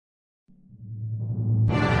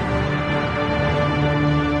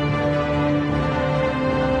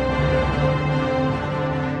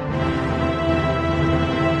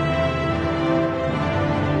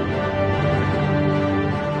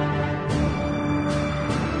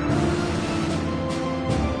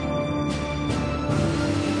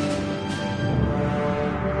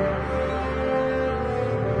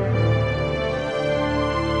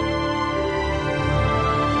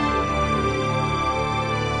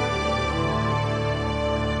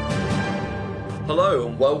Hello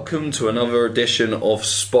and welcome to another edition of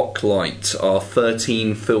Spotlight, our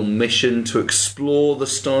 13-film mission to explore the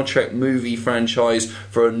Star Trek movie franchise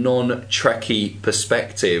for a non-Trekkie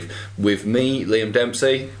perspective. With me, Liam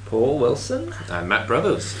Dempsey. Paul Wilson. And Matt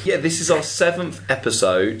Brothers. Yeah, this is our 7th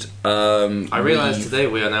episode. I realised today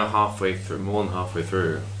we are now more than halfway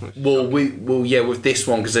through. With this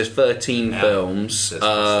one, because there's 13 films,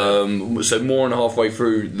 so more than halfway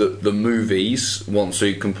through the movies once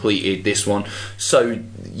we've completed this one. So,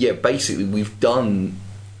 yeah, basically we've done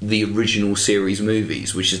the original series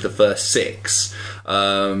movies, which is the first 6.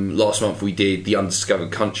 Last month we did The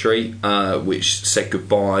Undiscovered Country, which said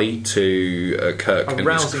goodbye to Kirk and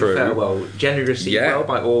his crew. Farewell, generally received well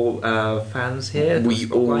by all fans here. We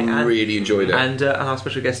all really enjoyed it, and our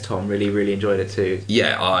special guest Tom really enjoyed it too.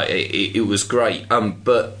 Yeah, it was great.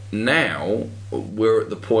 But now we're at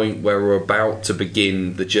the point where we're about to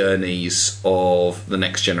begin the journeys of the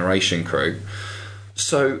Next Generation crew.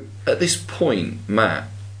 So at this point, Matt,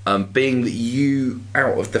 being that you,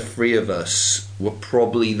 out of the 3 of us, were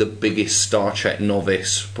probably the biggest Star Trek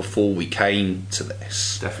novice before we came to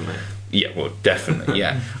this. Definitely. Yeah, well, definitely,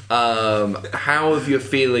 yeah. How have your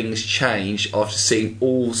feelings changed after seeing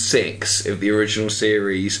all 6 of the original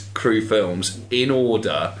series crew films in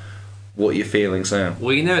order? What are your feelings now?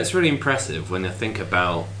 Well, it's really impressive when you think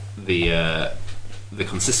about the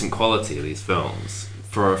consistent quality of these films.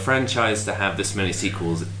 For a franchise to have this many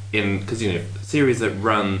sequels because series that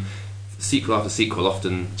run sequel after sequel,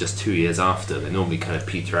 often just 2 years after, they normally kind of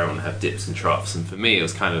peter out and have dips and troughs. And for me, it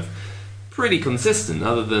was kind of pretty consistent,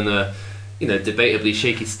 other than a debatably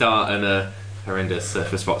shaky start and a horrendous for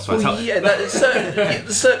Spock.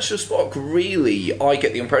 The Search for Spock, really, I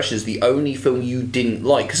get the impression, is the only film you didn't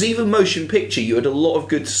like. Because even Motion Picture, you had a lot of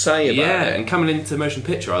good to say about it. Yeah, and coming into Motion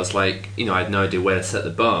Picture, I was like, I had no idea where to set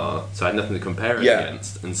the bar, so I had nothing to compare it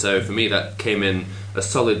against. And so for me, that came in a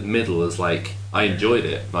solid middle as like, I enjoyed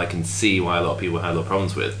it, but I can see why a lot of people had a lot of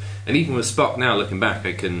problems with. And even with Spock now, looking back,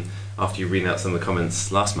 I can, after you read out some of the comments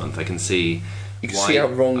last month, I can see... You can see how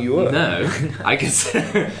wrong you were. No, I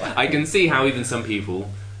can see how even some people,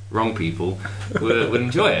 wrong people, would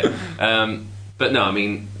enjoy it. But no, I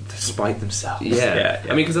mean... Despite themselves. Yeah. I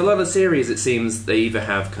mean, because a lot of series, it seems, they either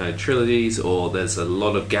have kind of trilogies or there's a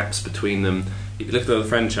lot of gaps between them. If you look at other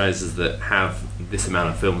franchises that have this amount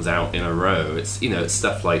of films out in a row, it's it's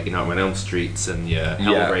stuff like when Elm Streets and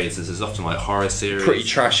Hellraisers is often like horror series, pretty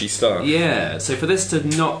trashy stuff. Yeah, so for this to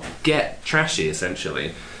not get trashy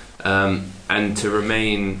essentially, and to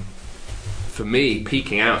remain, for me,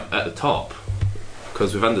 peaking out at the top,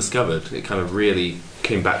 because with Undiscovered, it kind of really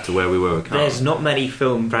came back to where we were with Carl. There's not many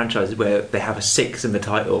film franchises where they have a 6 in the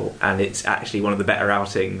title and it's actually one of the better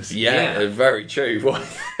outings. Yeah. Very true.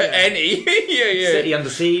 Any? yeah. City Under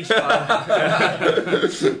Siege. I'm not...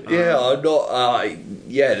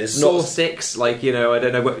 there's Saw not... 6, I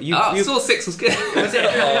don't know what... Saw 6 was good. Was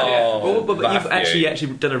it? But you've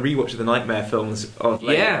actually done a rewatch of the Nightmare films of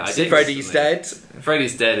I did. Freddy's Dead.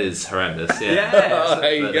 Freddy's Dead is horrendous,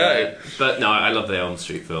 There you go. But no, I love the Elm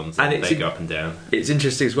Street films, and they go up and down. It's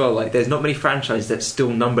interesting as well, there's not many franchises that still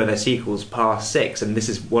number their sequels past 6, and this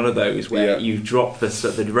is one of those where you drop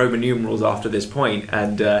the Roman numerals after this point,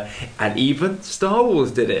 and even Star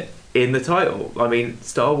Wars did it in the title. I mean,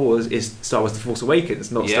 Star Wars is Star Wars The Force Awakens,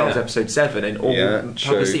 not Star Wars Episode 7 and all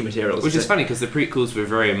publicity materials. Which is funny, because the prequels were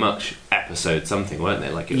very much episode something, weren't they?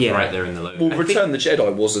 Like, it was right there in the logo. Well, Return of the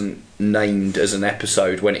Jedi wasn't named as an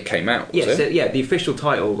episode when it came out, was it? The official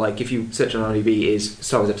title, if you search on IMDb, is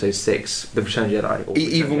Star Wars Episode 6, The Return of the Jedi.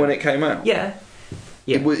 Even when it came out? Yeah.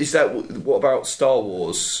 Is that what about Star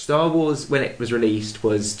Wars? Star Wars, when it was released,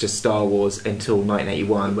 was just Star Wars until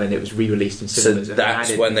 1981, when it was re-released in cinemas. So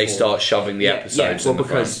that's when they start shoving the episodes.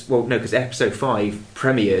 Because Episode 5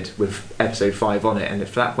 premiered with Episode 5 on it, and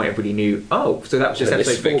at that point everybody knew. Oh, so that was just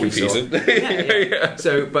Episode 4 we saw.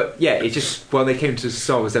 So, it's just when they came to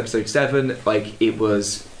Star Wars Episode 7, it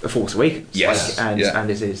was A Force Awakens, and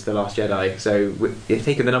this is The Last Jedi. So they've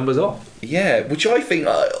taken the numbers off. Yeah, which I think,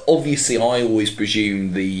 obviously, I always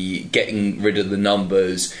presume the getting rid of the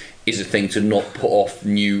numbers is a thing to not put off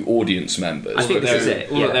new audience members. I think this is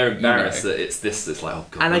it. They're embarrassed that it's this that's like, oh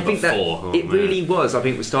god, and I think that really was. I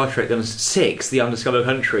think with Star Trek, there was 6, The Undiscovered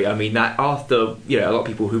Country. I mean, that after a lot of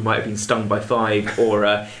people who might have been stung by 5 or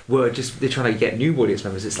they're trying to get new audience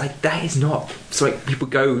members. It's like, that is not. So people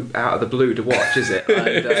go out of the blue to watch, is it? And,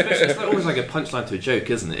 it's always like a punchline to a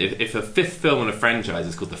joke, isn't it? If a 5th film in a franchise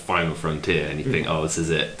is called The Final Frontier, and you think, oh, this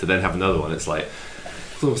is it, to then have another one, it's like,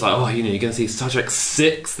 almost like, oh, you know, you're going to see Star Trek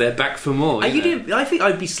 6. They're back for more. I think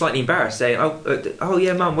I'd be slightly embarrassed saying, "Oh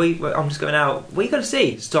yeah, Mum, I'm just going out. What are you going to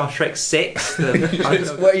see? Star Trek 6? Where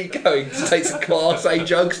are you going? To take some Class A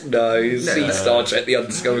drugs? No, see Star Trek: The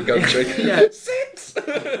Undiscovered Country. Yeah. 6.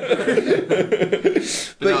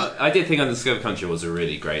 But no, I did think Undiscovered Country was a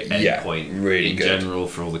really great end point really in good. general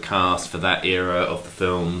for all the cast for that era of the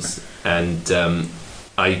films, and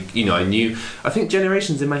I think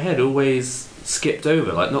Generations in my head always skipped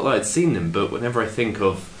over, like not that I'd seen them, but whenever I think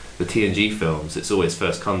of the TNG films, it's always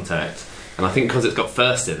First Contact, and I think because it's got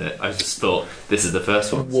first in it, I just thought this is the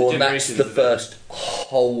first one. Well, that's the first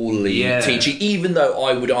wholly TNG, even though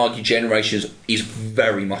I would argue Generations is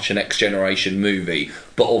very much a Next Generation movie,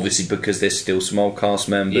 but obviously because there's still some old cast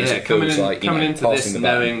members, it feels like coming into this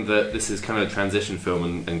knowing that this is kind of a transition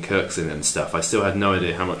film and Kirk's in it and stuff, I still had no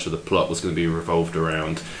idea how much of the plot was going to be revolved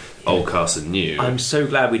around old cast and new. I'm so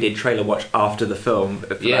glad we did trailer watch after the film.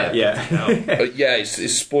 It's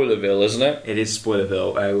Spoilerville, isn't it? It is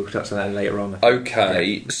Spoilerville. We'll touch on that later on.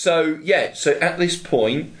 Okay, so at this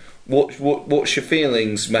point, what's your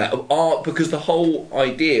feelings, Matt? Because the whole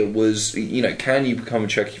idea was, you know, can you become a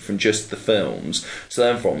Trekkie from just the films?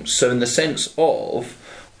 So in the sense of,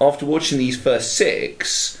 after watching these first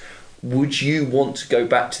 6, would you want to go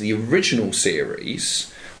back to the original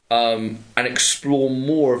series? And explore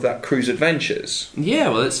more of that crew's adventures. Yeah,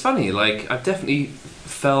 well, it's funny. Like, I've definitely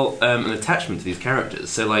felt an attachment to these characters.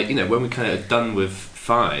 So, like, you know, when we kind of done with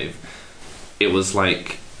 5, it was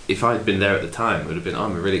like, if I'd been there at the time, it would have been,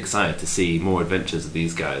 I'm really excited to see more adventures of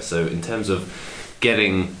these guys. So, in terms of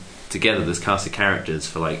getting together this cast of characters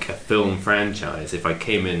for, like, a film franchise, if I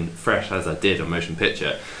came in fresh as I did on Motion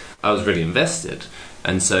Picture, I was really invested.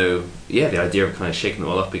 And so, yeah, the idea of kind of shaking it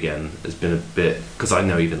all up again has been a bit... Because I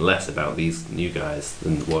know even less about these new guys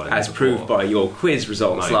than what I As knew proved before. by your quiz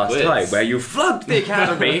results My last quiz. time, where you flunked the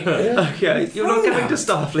Academy. Okay, you're not coming to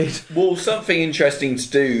Starfleet. Well, something interesting to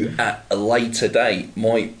do at a later date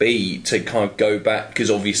might be to kind of go back, because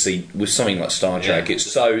obviously with something like Star Trek,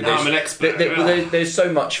 it's so... I'm an expert. There's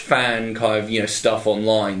so much fan kind of, you know, stuff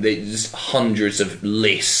online. There's hundreds of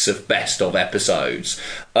lists of best of episodes,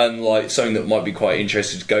 and like something that might be quite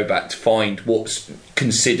interesting to go back to find what's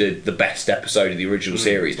considered the best episode of the original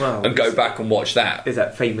series, and go back and watch that. There's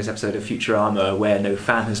that famous episode of Futurama where no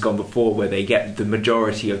fan has gone before, where they get the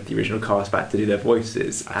majority of the original cast back to do their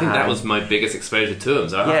voices. I think that was my biggest exposure to them,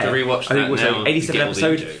 so I have to rewatch that now. I think it was 87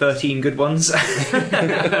 episodes, 13 good ones. I've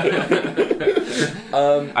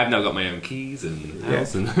now got my own keys and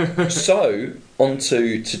house. And So, on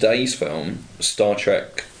to today's film, Star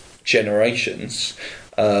Trek Generations,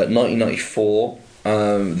 1994,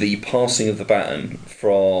 the passing of the baton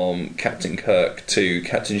from Captain Kirk to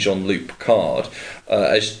Captain Jean-Luc Picard.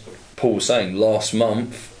 As Paul was saying, last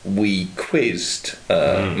month we quizzed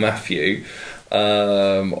Matthew,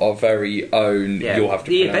 our very own. Yeah, you'll have to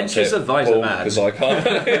The pronounce Adventures it, of Visor Paul, Man. because I can't.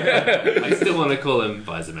 I still want to call him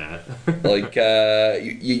Visor Man. Like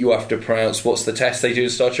you have to pronounce what's the test they do in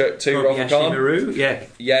Star Trek 2, Robert Khan? Maru, yeah.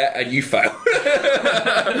 Yeah, and you failed.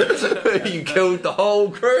 You killed the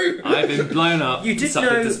whole crew. I've been blown up. You did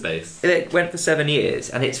sucked know into space. it went for 7 years,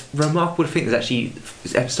 and it's remarkable to think that actually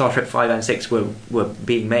Star Trek 5 and 6 were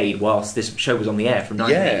being made whilst this show was on the air from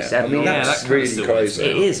 1987. I mean, Yeah, that's that kind of really still crazy.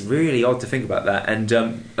 It is really odd to think about that, and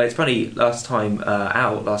it's funny. Last month,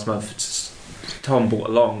 Tom brought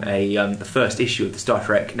along the first issue of the Star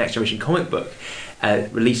Trek Next Generation comic book,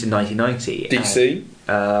 released in 1990. DC?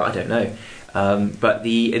 I don't know. But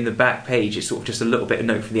in the back page, it's sort of just a little bit of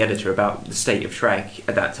note from the editor about the state of Trek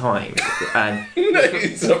at that time, and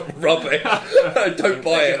It's rubbish. Don't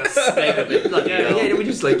buy it. we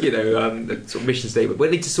just like the sort of mission statement. We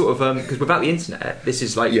need to sort of because without the internet, this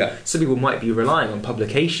is like some people might be relying on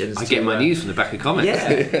publications. I get my news from the back of comics. Yeah,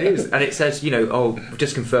 it is. And it says,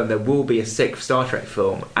 just confirmed there will be a 6th Star Trek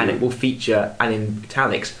film, and it will feature, and in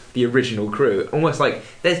italics, the original crew. Almost like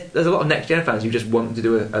there's a lot of Next Gen fans who just want to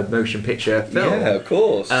do a motion picture film. Yeah, of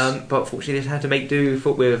course. But unfortunately, they had to make do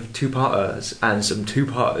with 2-parters, and some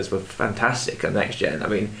 2-parters were fantastic at Next Gen. I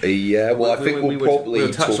mean, yeah, well, I think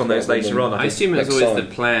we'll touch on those later on. I assume it was next always time.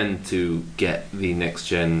 the plan to get the Next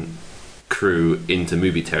Gen crew into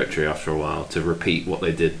movie territory after a while to repeat what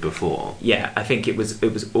they did before. Yeah, I think it was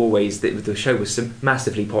always the show was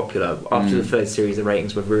massively popular. After the third series, the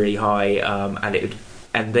ratings were really high, and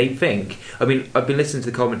and they think. I mean, I've been listening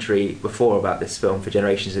to the commentary before about this film for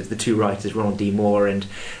generations. It's the two writers, Ronald D. Moore and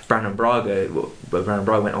Brandon Braga. Brandon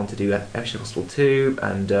Braga went on to do Mission Impossible 2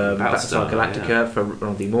 and Battlestar Galactica for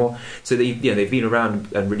Ronald D. Moore. So they've been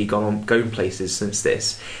around and really gone places since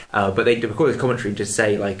this. But they record this commentary and just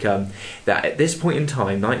say like that at this point in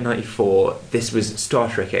time, 1994, this was Star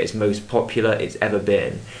Trek at its most popular it's ever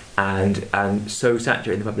been, and so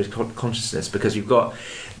saturated in the public consciousness because you've got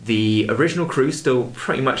the original crew still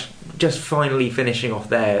pretty much just finally finishing off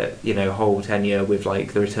their whole tenure with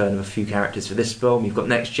like the return of a few characters for this film. You've got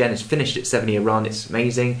Next Gen has finished its 7-year run, it's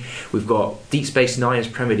amazing. We've got Deep Space Nine has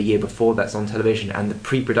premiered a year before that's on television, and the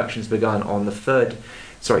pre-production's begun on the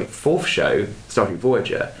fourth show, Star Trek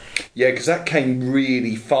Voyager. Yeah, because that came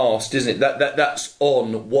really fast, isn't it? That's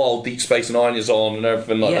on while Deep Space Nine is on and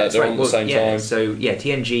everything like that. They're on at the same time. So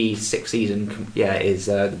TNG 6th season is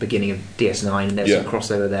the beginning of DS9, and there's some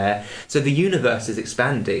crossover there. So the universe is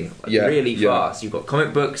expanding really fast. You've got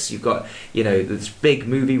comic books, you've got this big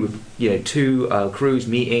movie with two crews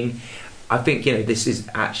meeting. I think this is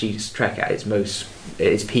actually Trek at its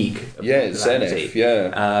peak. It's zenith.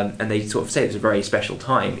 And they sort of say it's a very special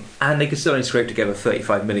time, and they could still only scrape together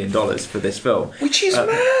 $35 million for this film, which is mad.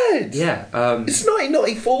 It's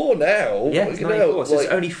 1994 now. Yeah, it's 1994. So it's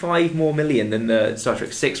only $5 more million than the Star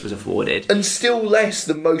Trek 6 was afforded, and still less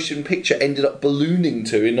than motion picture ended up ballooning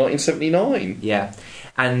to in 1979. Yeah.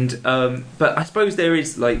 And but I suppose there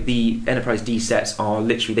is like the Enterprise D sets are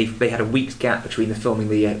literally they had a week's gap between the filming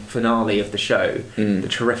the finale of the show, the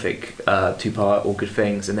terrific 2-part All Good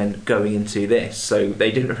Things, and then going into this, so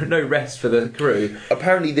they didn't no rest for the crew.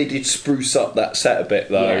 Apparently they did spruce up that set a bit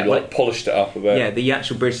though, like polished it up a bit. Yeah, the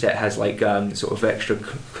actual bridge set has like sort of extra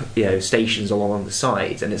stations along the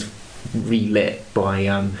sides, and it's relit by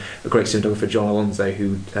a great cinematographer, John Alonso,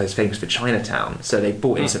 who is famous for Chinatown. So they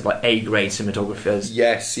brought in some like A-grade cinematographers.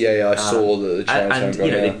 I saw the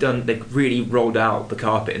Chinatown. And they've really rolled out the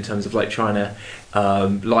carpet in terms of like trying to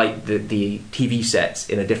light the TV sets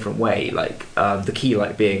in a different way. Like the key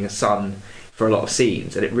light being a sun for a lot of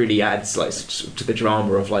scenes, and it really adds like to the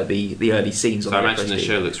drama of like the early scenes. So I imagine the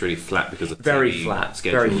show looks really flat because of the very TV flat,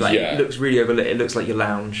 schedules. very flat. It looks really overlit. It looks like your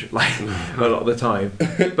lounge, like a lot of the time.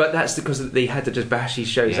 But that's because they had to just bash these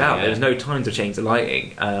shows out. There was no time to change the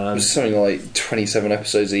lighting. It was something like 27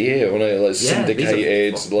 episodes a year, wasn't it? Like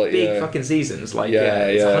syndicated, big fucking seasons. Like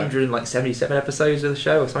it's 177 episodes of the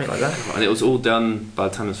show or something like that. And it was all done by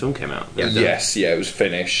the time the film came out. It was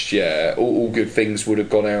finished. Yeah, all Good Things would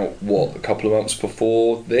have gone out a couple of months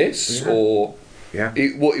before this, or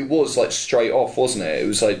it was like straight off, wasn't it? It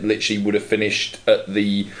was like literally would have finished at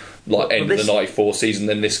the end of the 94 season,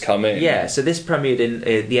 then this come in. Yeah, so this premiered in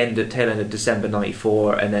the tail end of December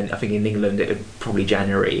 94, and then I think in England it was probably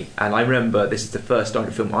January. And I remember this is the first Star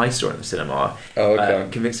Trek film I saw in the cinema.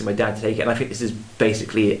 Convincing my dad to take it, and I think this is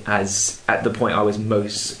basically as at the point I was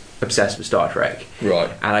most obsessed with Star Trek, right?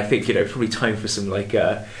 And I think probably time for some like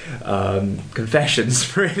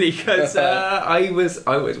confessions, really, because I was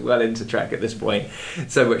well into Trek at this point,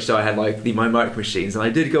 so much so I had like my micro machines, and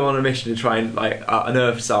I did go on a mission to try and like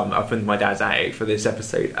unearth some up in my dad's attic for this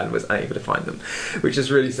episode, and was unable to find them, which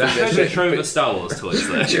is really sad. There's a trove of Star Wars toys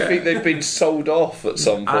there. Do you think they've been sold off at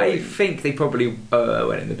some point? I think they probably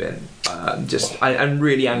went in the bin. I'm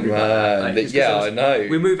really angry about that. I know.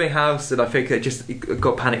 We're moving house, and I think it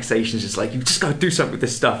got panic stations. Just like, you just got to do something with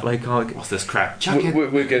this stuff. Like, what's this crap? Chuck it.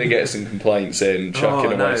 We're going to get some complaints in.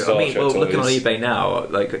 Chucking away Star Trek toys. Looking on eBay now,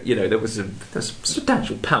 like there was a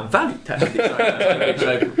substantial pound value tag, which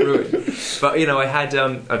I ruined. But I had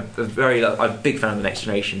I'm a big fan of the Next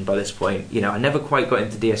Generation by this point. I never quite got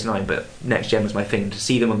into DS9, but Next Gen was my thing. To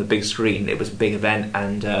see them on the big screen, it was a big event,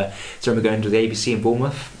 and so I remember going to the ABC in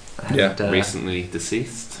Bournemouth. And, recently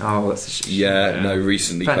deceased. Oh, that's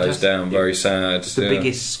recently closed down. Very sad. It's the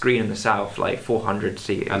biggest screen in the south, like 400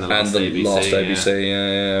 seats, and the last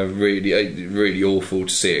ABC. Really awful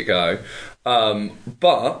to see it go.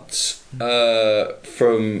 But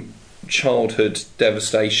from childhood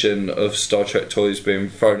devastation of Star Trek toys being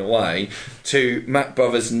thrown away to Mac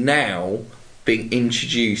Brothers now being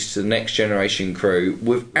introduced to the Next Generation crew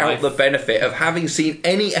without the benefit of having seen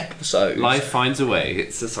any episodes. Life finds a way.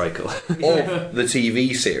 It's a cycle. Of the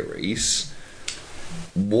TV series.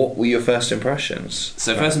 What were your first impressions?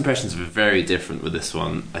 So first impressions were very different with this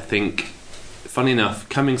one. I think, funny enough,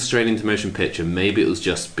 coming straight into motion picture, maybe it was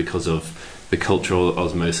just because of the cultural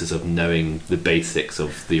osmosis of knowing the basics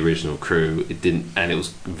of the original crew. It was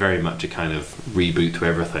very much a kind of reboot to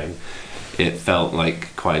everything. It felt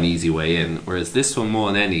like quite an easy way in, whereas this one, more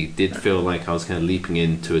than any, did feel like I was kind of leaping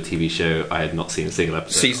into a TV show I had not seen a single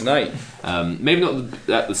episode. Season 8. Maybe not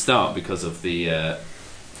at the start because of the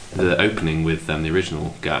the opening with the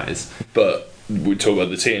original guys. But we talk about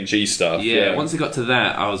the TNG stuff. Yeah, once it got to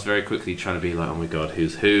that, I was very quickly trying to be like, oh my god,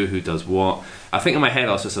 who's who does what. I think in my head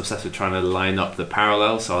I was just obsessed with trying to line up the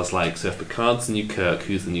parallels. So I was like, so if Picard's the new Kirk,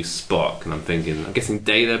 who's the new Spock? And I'm guessing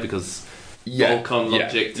Data, because Vulcan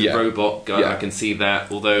logic to robot guy. I can see that.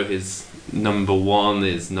 Although his number one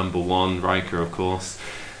is number one Riker, of course.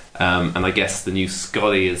 And I guess the new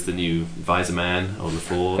Scotty is the new Visor Man or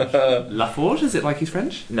LaForge. LaForge, is it like he's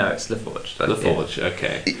French? No, it's LaForge. LaForge,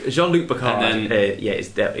 okay. Jean-Luc Picard, is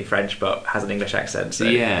definitely French, but has an English accent. So,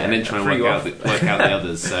 and then trying to work out the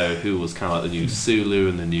others. So who was kind of like the new Sulu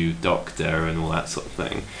and the new Doctor and all that sort of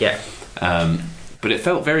thing. Yeah. But it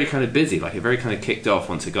felt very kind of busy. Like it very kind of kicked off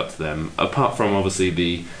once it got to them. Apart from obviously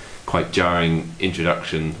the quite jarring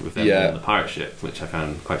introduction with them on the pirate ship, which I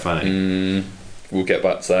found quite funny. We'll get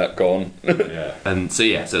back to that. Go on. And so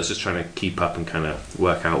it was just trying to keep up and kind of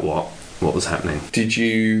work out what was happening. Did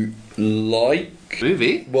you like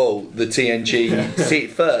movie? Well, the TNG. See,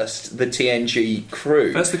 first the TNG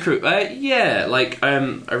crew. First the crew.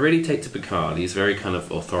 I really take to Picard. He's very kind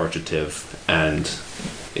of authoritative, and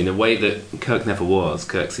in a way that Kirk never was.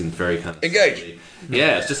 Kirk seemed very kind of engaged.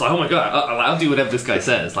 Yeah, it's just like, oh my god, I'll do whatever this guy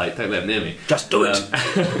says. Like, don't let him near me. Just do it.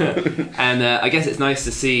 And I guess it's nice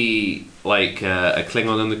to see like a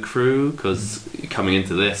Klingon in the crew, because coming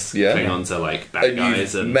into this, Klingons are like bad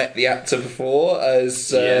guys. You've met the actor before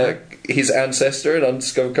as his ancestor in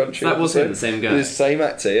Undiscovered Country. That wasn't the same guy. The same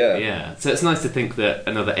actor, Yeah. So it's nice to think that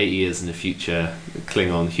another 80 years in the future,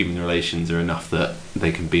 Klingon-human relations are enough that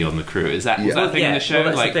they can be on the crew. Is that was that a thing in the show?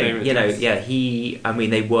 Well, that's the thing.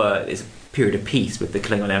 They were. It's a period of peace with the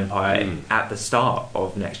Klingon Empire at the start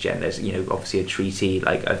of Next Gen. There's obviously a treaty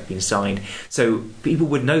has been signed, so people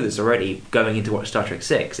would know this already going into watch Star Trek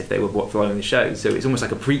 6 if they were following the show. So it's almost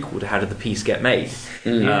like a prequel to How Did the Peace Get Made?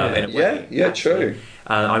 In a way, true.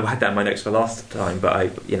 I had that in my notes for last time, but I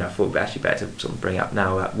thought it'd be actually better to sort of bring up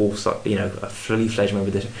now that Worf's a fully fledged member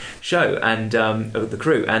of the show and of the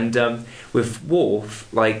crew. And with Worf,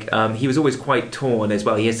 he was always quite torn as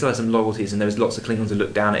well. He still had some loyalties, and there was lots of Klingons who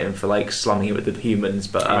looked down at him for slumming it with the humans.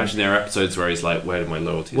 But I imagine there are episodes where he's like, "Where do my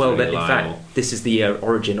loyalties?" Well, in fact, this is the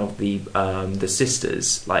origin of the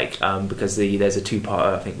sisters, because there's a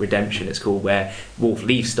two-part, I think, redemption it's called, where Worf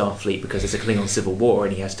leaves Starfleet because there's a Klingon civil war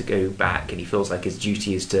and he has to go back, and he feels like his duty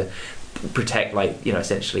is to protect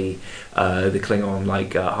essentially the Klingon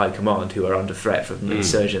high command who are under threat from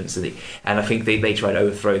insurgents, and I think they try to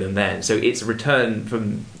overthrow them then. So it's a return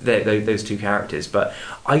from those two characters. But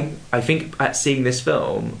I think at seeing this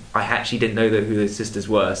film, I actually didn't know who the sisters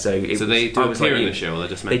were. So they do appear in the show, or they're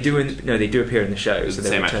just they do appear in the show. So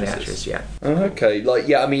they're returning actors. Yeah. Okay.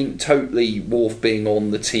 Totally. Worf being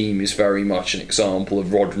on the team is very much an example of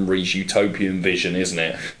Roddenberry's utopian vision, isn't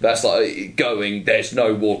it? That's like going. There's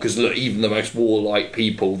no war because look, even the most warlike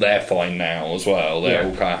people, they're fine now as well. They're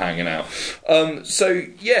all kind of hanging out.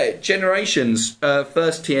 Generations,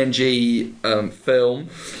 first TNG film.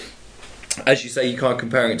 As you say, you can't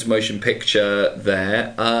compare it to motion picture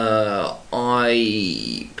there.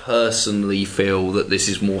 I personally feel that this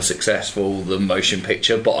is more successful than motion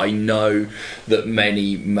picture, but I know that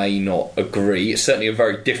many may not agree. It's certainly a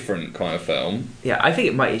very different kind of film. Yeah, I think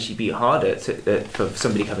it might actually be harder for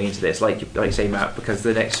somebody coming into this, like you say, Matt, because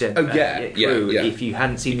the Next Gen crew, if you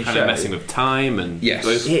hadn't seen the show, kind of messing with time and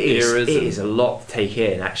both eras. It is a lot to take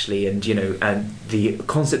in, actually, and the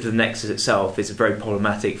concept of the Nexus itself is very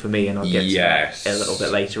problematic for me, and I'll get to that a little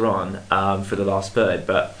bit later on for the last third.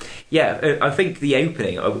 But yeah, I think the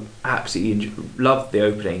opening, I absolutely loved the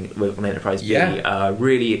opening on Enterprise B.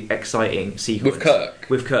 Really exciting sequence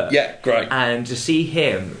with Kirk. Yeah, great. And to see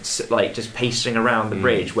him just pacing around the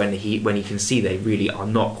bridge when he can see they really are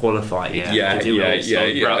not qualified to do it.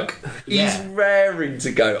 He's raring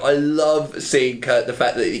to go. I love seeing Kirk. The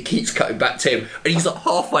fact that he keeps cutting back to him, and he's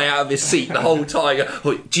halfway out of his seat the whole time.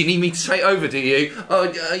 Do you need me to take over? Do you?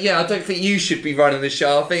 I don't think you should be running the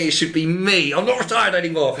show. I think it should be me. I'm not retired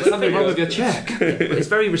anymore. Something wrong with your check. It's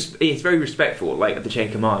very respectful, of the chain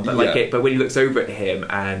of command. But but when he looks over at him,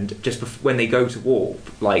 and just when they go to war,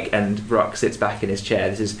 and Ruck sits back in his chair.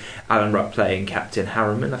 This is Alan Ruck playing Captain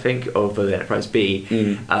Harriman, I think, of the Enterprise B.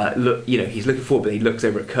 He's looking forward, but he looks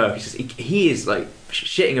over at Kirk. He is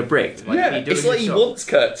shitting a brick. To, like, be doing it's like his he job. wants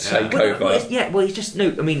Kurt to take over. Well, he's just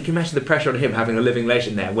no. I mean, can you imagine the pressure on him having a living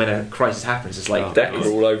legend there when a crisis happens? It's like Decker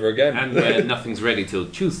all over again, and where nothing's ready till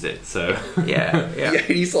Tuesday. So yeah.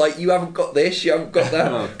 He's like, you haven't got this, you haven't got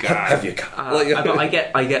that. Oh, God. Have you? But I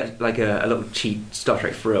get like a little cheap Star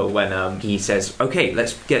Trek thrill when he says, "Okay,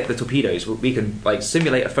 let's get the torpedoes. We can like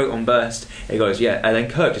simulate a photon burst." And he goes, "Yeah," and then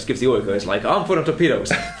Kirk just gives the order. Goes like, "I'm putting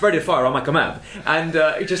torpedoes, ready to fire on my command." And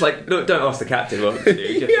he's just like, "Look, don't ask the captain what to do."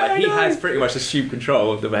 He has pretty much assumed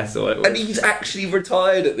control of the vessel. And he's actually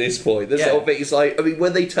retired at this point. This whole thing is like, I mean,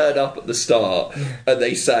 when they turn up at the start and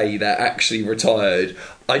they say they're actually retired,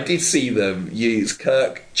 I did see them use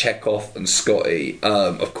Kirk, Chekhov and Scotty.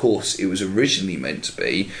 Of course, it was originally meant to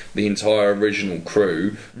be the entire original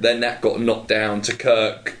crew. Then that got knocked down to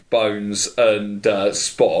Kirk, Bones and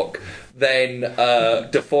Spock. Then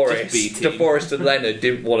DeForest and Leonard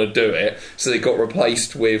didn't want to do it, so they got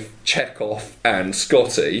replaced with Chekhov and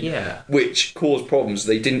Scotty, which caused problems.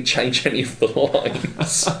 They didn't change any of the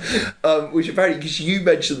lines, which apparently, because you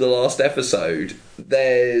mentioned the last episode,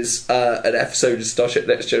 there's an episode of Star Trek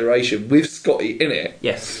Next Generation with Scotty in it.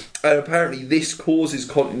 Yes. And apparently this causes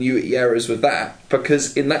continuity errors with that,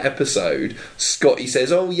 because in that episode, Scotty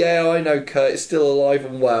says, "Oh yeah, I know Kurt is still alive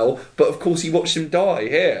and well, but of course he watched him die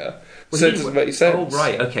here." Well, so it doesn't make sense. Oh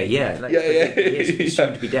right, okay, yeah. Like, He is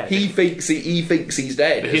assumed to be dead. He thinks he's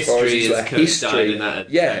dead. The as far as history he's is like, Kurt died in that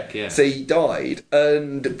attack, yeah. So he died,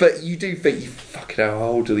 but you do think, fucking hell, how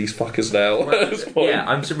old are these fuckers now? Yeah,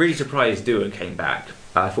 I'm really surprised Doohan came back.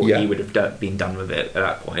 I thought he would have been done with it at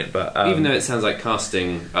that point, but even though it sounds like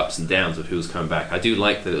casting ups and downs of who was coming back, I do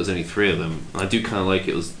like that it was only 3 of them. I do kind of like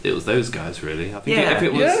it was those guys really. I think if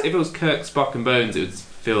it was Kirk, Spock, and Bones, it would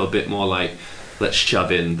feel a bit more like, let's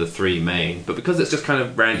shove in the 3 main. But because it's just kind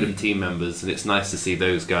of random team members, and it's nice to see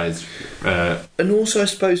those guys. And also, I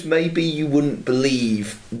suppose maybe you wouldn't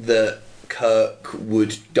believe that Kirk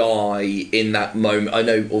would die in that moment. I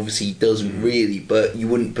know obviously he doesn't really, but you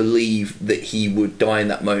wouldn't believe that he would die in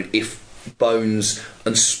that moment if Bones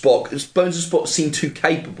and Spock seem too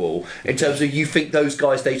capable in terms of, you think those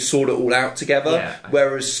guys, they sort it all out together,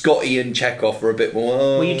 whereas Scotty and Chekhov are a bit more.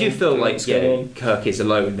 Well, you do feel like Kirk is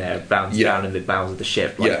alone there, bound down in the bowels of the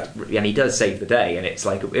ship, and he does save the day, and it's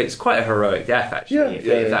like it's quite a heroic death actually.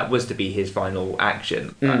 If that was to be his final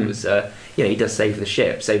action, that was he does save the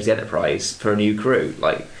ship, saves the Enterprise for a new crew,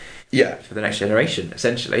 like. Yeah, for the next generation,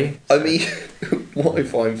 essentially. I mean, what I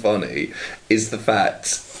find funny is the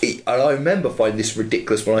fact, and I remember finding this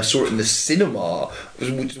ridiculous when I saw it in the cinema,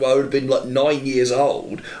 which I would have been like 9 years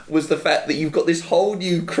old, was the fact that you've got this whole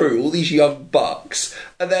new crew, all these young bucks,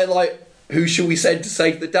 and they're like, who shall we send to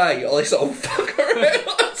save the day? Oh, this old fucker.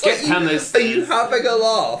 Are you having a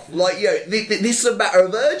laugh? Like, this is a matter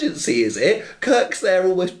of urgency, is it? Kirk's there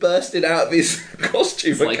almost bursting out of his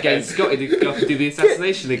costume again. Like getting Scotty to go do the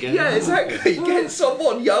assassination again. Yeah, exactly. Get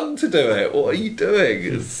someone young to do it. What are you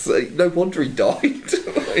doing? It's like, no wonder he died.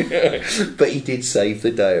 But he did save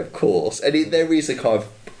the day, of course. And there is a kind of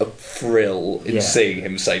a thrill in seeing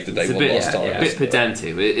him save the day last time. A bit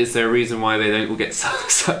pedantic. Is there a reason why they don't all get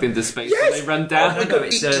sucked into space when they run down? Oh my God,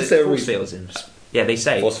 it's force fields in. Yeah, they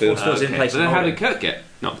say force fields in place. But then how did Kirk get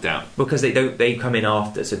knocked out? Because they come in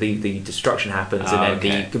after, so the destruction happens, and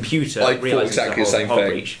then the computer realises exactly the same thing.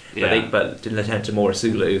 Breach. But Lieutenant Tamora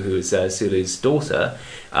Sulu, who is Sulu's daughter,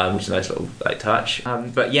 which is a nice little touch.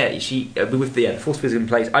 But yeah, she with the force fields in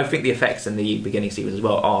place. I think the effects in the beginning sequence as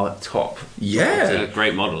well are top. Yeah,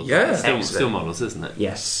 great models. Yeah, still models, isn't it?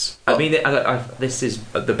 Yes. I mean, this is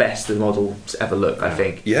the best the models ever look. I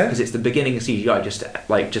think. Yeah. Because it's the beginning of CGI,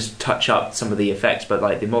 just touch up some of the effects, but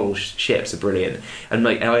like the model ships are brilliant. And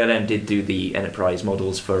like ILM did do the Enterprise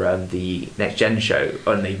models for the Next Gen show,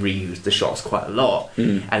 and they reused the shots quite a lot.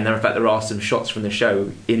 And in fact, there are some shots from the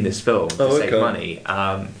show in this film to save money.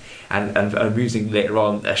 And I'm using later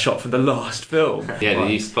on a shot from the last film. Yeah, did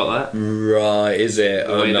you spot that? Right, is it?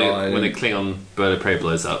 When the Klingon bird of prey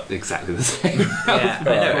blows up, exactly the same. Yeah, I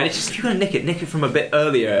know. And it's just, you're going to nick it from a bit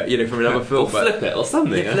earlier, from another film. Or flip it or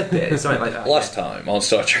something. Flip it, something like that. Last time on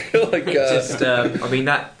Star Trek, there's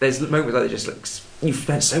moments like that just looks. You've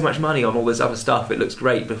spent so much money on all this other stuff. It looks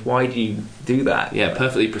great, but why do you do that? Yeah,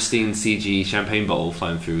 perfectly pristine CG champagne bottle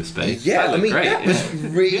flying through space. Yeah, that was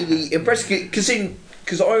really impressive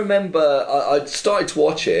because I remember I started to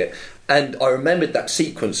watch it, and I remembered that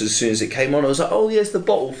sequence as soon as it came on. I was like, oh, yes, the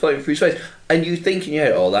bottle floating through space. And you think in your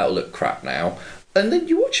head, oh, that'll look crap now. And then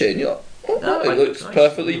you watch it, and you're like, Oh, it looks nice.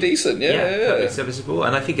 perfectly decent. Perfectly serviceable,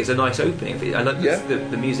 and I think it's a nice opening. I like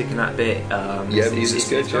the music in that bit. Music's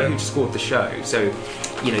good. It's who scored the show, so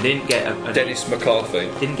they didn't get a Dennis McCarthy.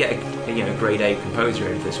 Didn't get a grade A composer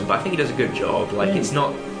in for this one, but I think he does a good job. Like it's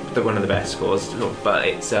not one of the best scores, but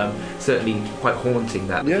it's certainly quite haunting,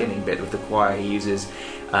 that beginning bit with the choir he uses.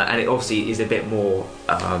 And it obviously is a bit more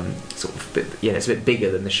it's a bit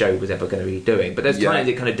bigger than the show was ever going to be doing. But there's times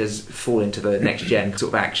it kind of does fall into the next gen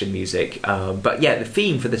sort of action music. But the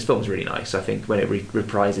theme for this film is really nice. I think when it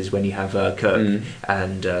reprises, when you have Kirk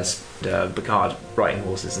and Picard riding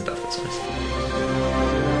horses and stuff, that's nice.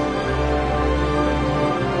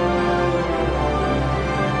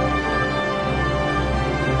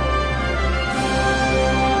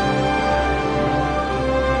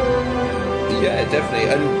 Yeah, definitely.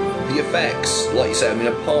 And the effects, like you say, I mean,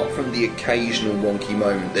 apart from the occasional wonky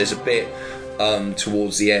moment, there's a bit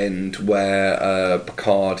towards the end where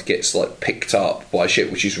Picard gets picked up by a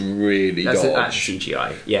ship, which is really dodge. That's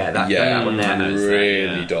CGI. Yeah, that one there.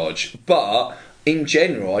 Really dodge. But in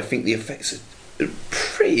general, I think the effects are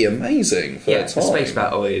pretty amazing for their time. The space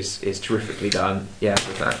battle is terrifically done. Yeah,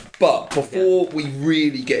 with that. But before we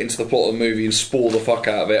really get into the plot of the movie and spoil the fuck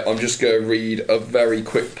out of it, I'm just going to read a very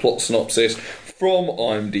quick plot synopsis from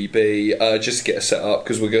IMDb, just to get us set up,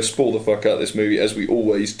 because we're going to spoil the fuck out of this movie, as we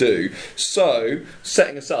always do. So,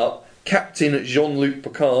 setting us up, Captain Jean-Luc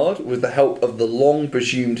Picard, with the help of the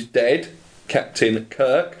long-presumed dead Captain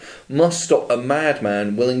Kirk, must stop a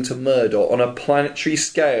madman willing to murder on a planetary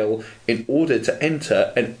scale in order to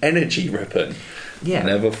enter an energy ribbon. Yeah.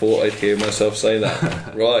 Never thought I'd hear myself say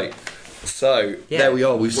that. Right. So, there we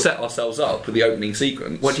are. We've set ourselves up for the opening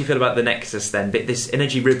sequence. What do you feel about the Nexus then? This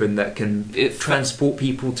energy ribbon that can transport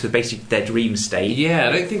people to basically their dream state? Yeah,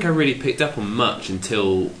 I don't think I really picked up on much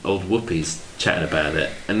until old Whoopi's chatting about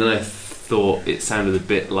it. And then I thought it sounded a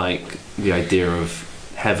bit like the idea of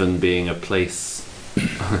heaven being a place,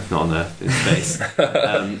 not on Earth, in space,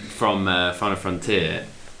 from Final Frontier.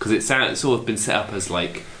 Because it's sort of been set up as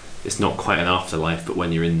it's not quite an afterlife, but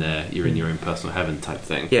when you're in there, you're in your own personal heaven type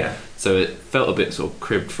thing. Yeah. So it felt a bit sort of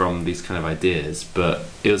cribbed from these kind of ideas, but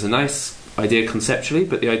it was a nice idea conceptually,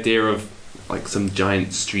 but the idea of some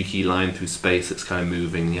giant streaky line through space that's kind of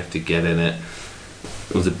moving and you have to get in it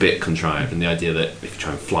was a bit contrived, and the idea that if you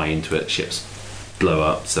try and fly into it, ships blow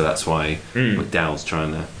up, so that's why McDowell's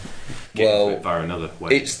trying to get into it via another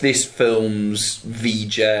way. It's this film's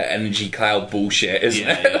V-Jet energy cloud bullshit, isn't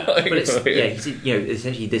it? Yeah. But it's,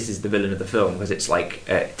 essentially this is the villain of the film, because it's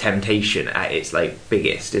temptation at its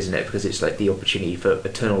biggest, isn't it? Because it's the opportunity for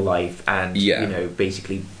eternal life and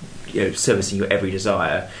basically servicing your every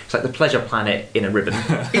desire. It's like the pleasure planet in a ribbon.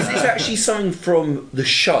 Is this actually something from the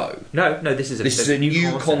show? No, this is a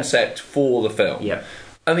new concept for the film. Yeah.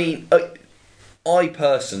 I mean, I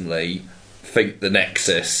personally think the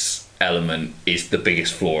Nexus element is the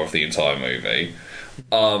biggest flaw of the entire movie.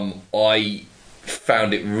 I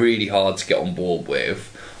found it really hard to get on board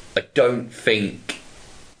with. I don't think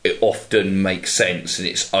it often makes sense in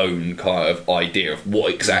its own kind of idea of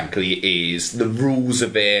what exactly it is, the rules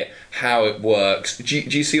of it, how it works. Do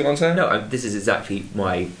you see what I'm saying? No, this is exactly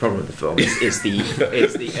my problem with the film. It's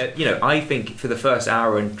the I think for the first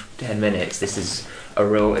hour and 10 minutes, this is a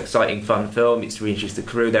real exciting, fun film. It's to reintroduce the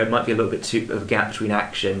crew. There might be a little bit of a gap between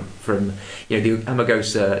action from the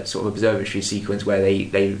Amagosa sort of observatory sequence where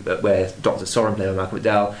where Dr. Soren, played by Malcolm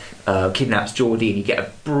McDowell, kidnaps Geordie, and you get a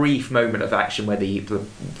brief moment of action where the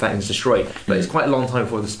thing's destroyed. But it's quite a long time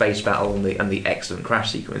before the space battle and the excellent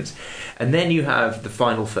crash sequence. And then you have the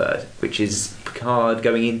final third, which is Picard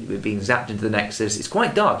being zapped into the Nexus. It's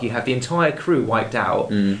quite dark. You have the entire crew wiped out.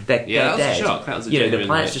 They're that was dead. a shock. That was a the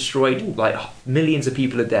planet's destroyed. Millions of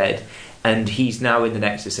people are dead, and he's now in the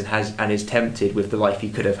Nexus and is tempted with the life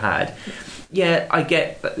he could have had. Yeah, I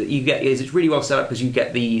get that. It's really well set up because you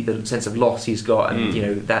get the sense of loss he's got,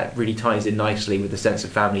 and that really ties in nicely with the sense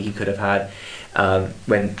of family he could have had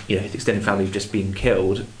when his extended family have just been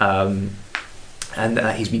killed. And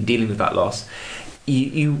he's been dealing with that loss.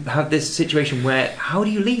 You have this situation where how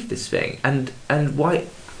do you leave this thing, and why?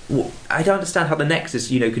 Well, I don't understand how the Nexus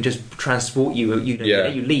can just transport you.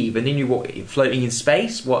 You leave and then you're floating in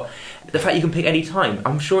space. What the fact you can pick any time?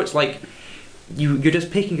 I'm sure it's you're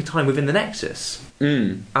just picking a time within the Nexus.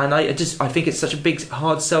 And I think it's such a big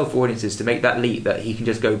hard sell for audiences to make that leap that he can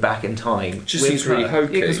just go back in time. Just seems really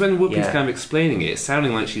hokey. Yeah, because when Whoopi's kind of explaining it, it's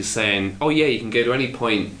sounding like she's saying, "Oh yeah, you can go to any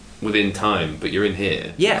point within time, but you're in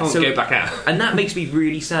here. Yeah, you can't go back out." And that makes me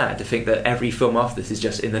really sad to think that every film after this is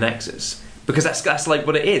just in the Nexus. because that's like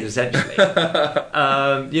what it is essentially.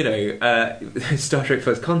 Star Trek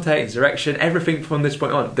First Contact, Insurrection, everything from this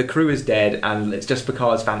point on, the crew is dead, and it's just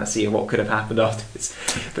Picard's fantasy of what could have happened afterwards.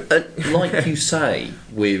 Like you say,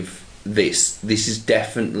 with this is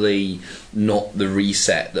definitely not the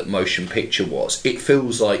reset that motion picture was. It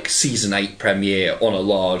feels like season 8 premiere on a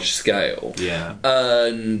large scale. Yeah.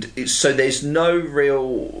 And so there's no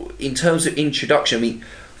real, in terms of introduction, I mean,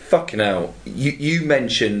 fucking hell, you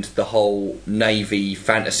mentioned the whole Navy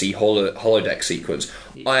fantasy holodeck sequence.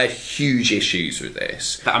 I had huge issues with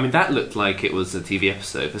this. I mean, that looked like it was a TV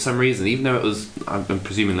episode. For some reason, even though it was, I'm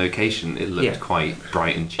presuming, location, it looked quite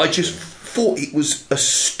bright and cheap. I just thought it was a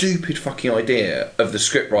stupid fucking idea of the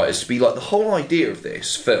scriptwriters to be like, the whole idea of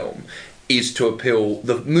this film is to appeal,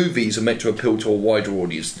 the movies are meant to appeal to a wider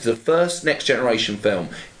audience. The first Next Generation film,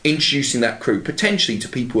 introducing that crew potentially to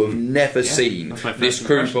people who have never seen this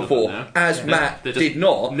crew before, as Matt did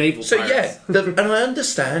not. Naval so pirates. and I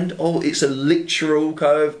understand, it's a literal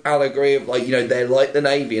kind of allegory of like, they're like the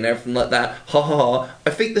Navy and everything like that, ha ha ha. I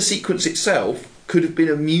think the sequence itself could have been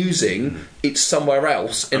amusing. It's somewhere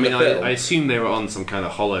else in the film. I assume they were on some kind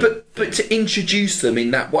of hollow. But to introduce them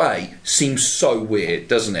in that way seems so weird,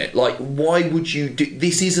 doesn't it? Like, why would you do?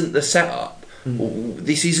 This isn't the setup.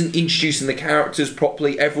 This isn't introducing the characters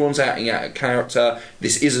properly. Everyone's acting out of character.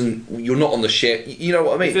 This isn't. You're not on the ship. You know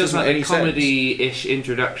what I mean? It feels like a comedy-ish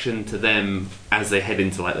introduction to them as they head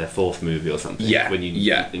into like their fourth movie or something. Yeah, when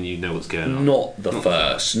you know what's going on. Not the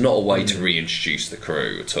first. Not a way to reintroduce the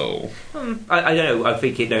crew at all. I don't know. I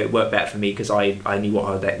think it worked better for me because I knew what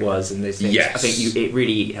holodeck was and those things. Yes. I think it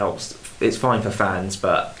really helps. It's fine for fans,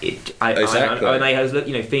 but I was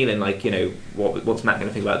feeling like what's Matt going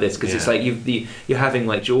to think about this, because it's like you're having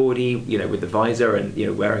like Geordie with the visor and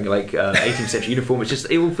wearing like 18th century uniform. It's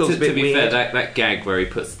just, it all feels a bit weird. To be fair, that gag where he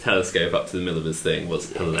puts the telescope up to the middle of his thing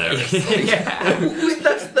was hilarious.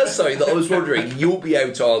 That's something that I was wondering. You'll be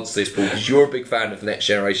able to answer this, Paul, because you're a big fan of the Next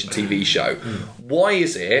Generation TV show. Why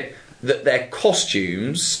is it that their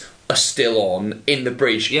costumes are still on in the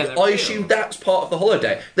bridge? I assume that's part of the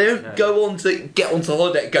holodeck. They don't go on to get onto the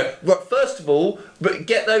holodeck and go, right, first of all, but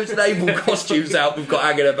get those naval costumes out we've got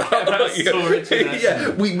hanging about.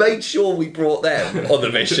 We made sure we brought them on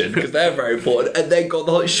the mission because they're very important, and then got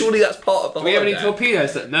the surely that's part of the holodeck. We have any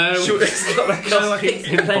torpedoes? No.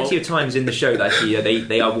 Plenty of times in the show that actually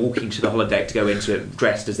they are walking to the holodeck to go into it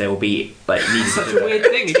dressed as they will be like needing. Such a weird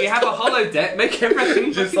thing. If you have a holodeck, make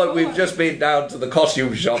everything just like we've just been down to the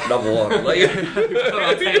costume shop number 1. Like, put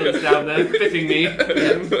our tailors down there fitting me.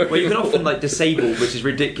 Well, you can often like disable, which is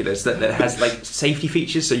ridiculous, that has like safety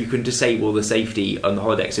features, so you can disable the safety on the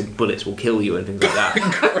holodeck so bullets will kill you and things like that.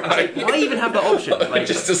 Like, why even have that option? Like,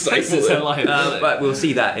 just disable it. But we'll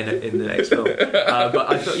see that in the next film.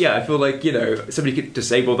 But I feel like somebody could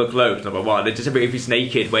disable the clothes, number 1, and just everybody who's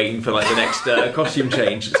naked waiting for like the next costume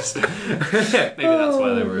change. Maybe that's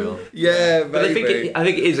why they were real. Yeah, but I think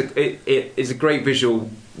it is a great visual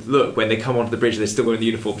look when they come onto the bridge. They're still wearing the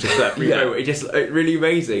uniform. It's just really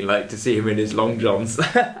amazing, like to see him in his long johns.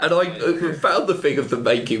 And I found the thing of them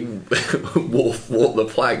making Worf walk the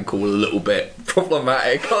plank all a little bit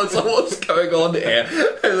problematic. I was like, what's going on here?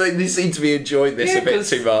 And they seem to be enjoying this a bit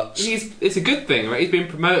too much. It's a good thing, right? He's been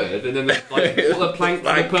promoted, and then like all the plank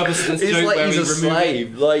for the purpose of this it's joke like where he's a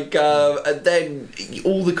slave, and then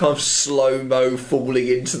all the kind of slow-mo falling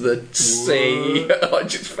into the sea. I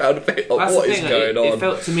just found a bit like, what is going on? It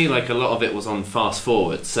felt to me like a lot of it was on fast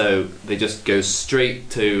forward, so they just go straight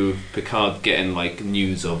to Picard getting like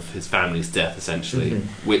news of his family's death, essentially,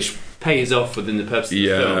 which pays off within the purpose of the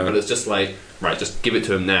film, but it's just like, right, just give it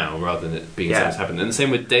to him now rather than it being something's happened. And the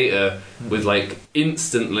same with Data, with like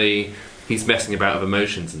instantly he's messing about with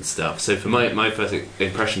emotions and stuff. So for my first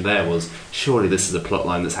impression there was, surely this is a plot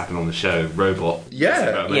line that's happened on the show, robot.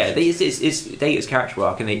 It's Data's character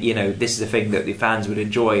arc, and this is the thing that the fans would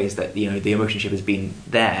enjoy, is that the emotionship has been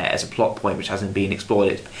there as a plot point which hasn't been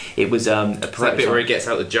exploited. It was that bit where he gets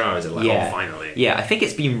out the jar, is it like, oh, finally? Yeah, I think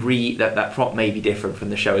it's been that prop may be different from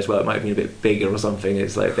the show as well. It might have been a bit bigger or something.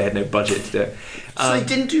 It's like they had no budget to do it. So they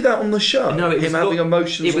didn't do that on the show? No, it was having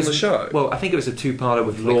emotions on the show? Well, I think it was a two-parter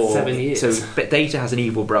with Lore. Like 7 years. So Data has an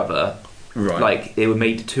evil brother. Right. Like, they were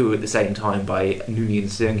made two at the same time by Noonien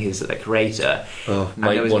Singh, his creator. Oh,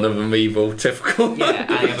 make one of them evil, typical. Yeah,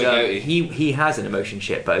 and he has an emotion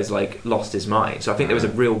chip, but has like lost his mind. So I think there was a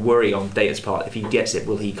real worry on Data's part. If he gets it,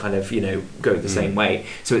 will he kind of go the same way?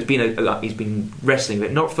 So it's been he's been wrestling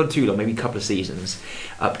with it, not for too long, maybe a couple of seasons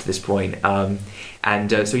up to this point.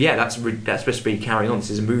 That's supposed to be carrying on.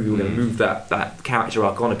 This is a movie. We're going to move that character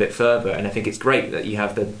arc on a bit further, and I think it's great that you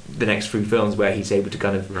have the next few films where he's able to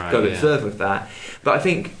kind of go a bit further with that. But I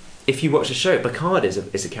think if you watch the show, Picard is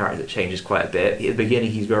a character that changes quite a bit. At the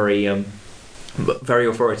beginning, he's very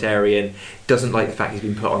authoritarian, doesn't like the fact he's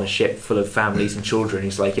been put on a ship full of families and children.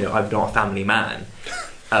 He's like, I'm not a family man.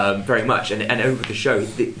 Very much, and over the show,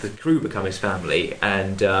 the crew become his family,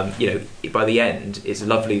 and by the end, it's a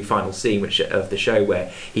lovely final scene of the show where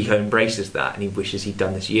he kind of embraces that, and he wishes he'd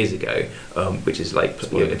done this years ago, which is like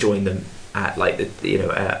join them at like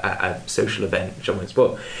a social event, which I won't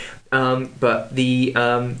spoil. But the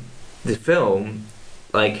film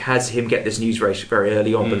like has him get this news race very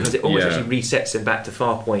early on because it almost actually resets him back to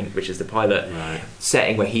Farpoint, which is the pilot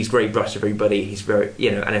setting where he's very brusque with everybody. He's very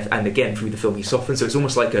and again through the film he softens, so it's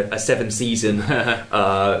almost like a 7-season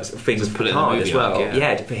thing with Picard as well.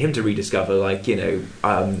 For him to rediscover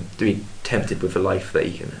to be tempted with a life that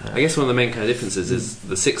he can have. I guess one of the main kind of differences is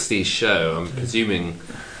the 60s show. I'm presuming,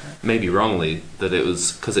 maybe wrongly, that it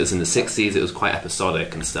was because it was in the 60s, it was quite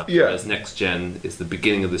episodic and stuff. Whereas Next Gen is the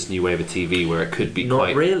beginning of this new wave of TV where it could be not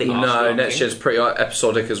quite really. No, Next Gen's pretty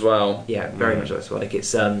episodic as well. Yeah, very much episodic.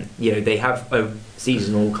 It's they have a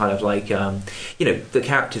seasonal kind of like the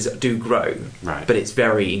characters do grow, but it's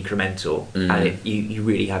very incremental, and you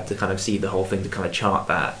really have to kind of see the whole thing to kind of chart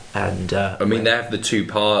that. And I mean, they have the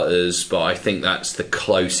 2-parters, but I think that's the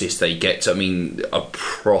closest they get to. I mean, a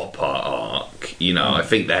proper arc. I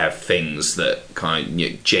think they have things that kind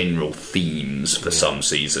of general themes for some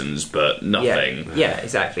seasons, but nothing. Yeah,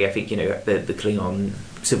 exactly. I think the Klingon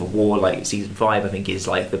Civil War, like season 5, I think is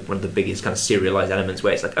like one of the biggest kind of serialized elements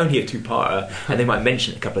where it's like only a 2-parter, and they might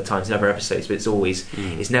mention it a couple of times in other episodes, but it's always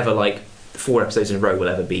it's never like 4 episodes in a row will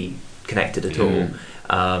ever be connected at all.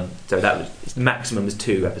 So that was maximum was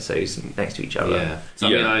 2 episodes next to each other. Yeah. So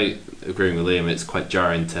I mean, I agree with Liam. It's quite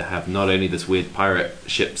jarring to have not only this weird pirate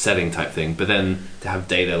ship setting type thing, but then to have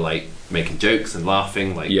Data like making jokes and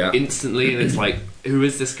laughing instantly, and it's like, who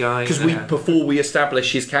is this guy? Because before we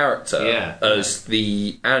establish his character as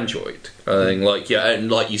the android,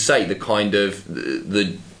 and like you say, the kind of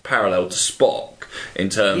the parallel to Spock in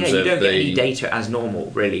terms of you don't get any Data as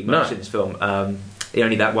normal really much in this film.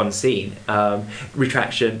 Only that one scene.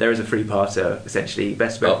 Retraction, there is a 3-parter essentially,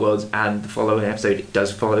 Best of Both Worlds, and the following episode it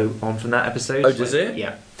does follow on from that episode. Oh, does it?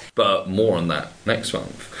 Yeah. But more on that next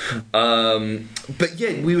month. But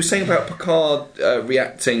yeah, we were saying about Picard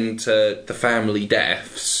reacting to the family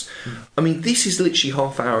deaths. I mean, this is literally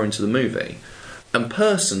half hour into the movie. And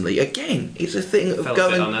personally, again, it's a thing of going... It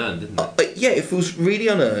felt a bit unearned, didn't it? Yeah, it feels really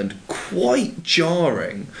unearned, quite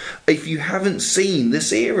jarring if you haven't seen the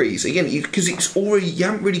series. Again, because you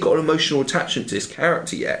haven't really got an emotional attachment to this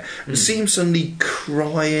character yet. And see him suddenly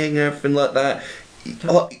crying and everything like that.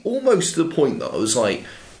 Almost to the point that I was like,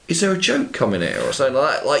 is there a joke coming here or something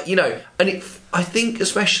like that? And I think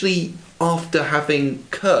especially after having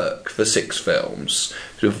Kirk for 6 films,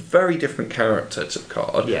 a very different character to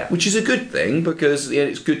Picard, which is a good thing because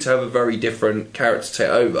it's good to have a very different character take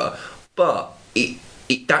over, but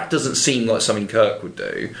that doesn't seem like something Kirk would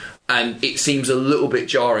do, and it seems a little bit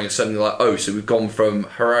jarring. Something like, so we've gone from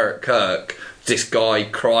heroic Kirk, this guy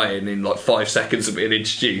crying in like 5 seconds of being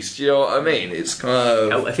introduced. You know what I mean? It's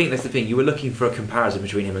kind of... I think that's the thing. You were looking for a comparison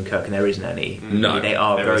between him and Kirk, and there isn't any. No, they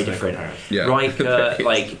are very different. Riker,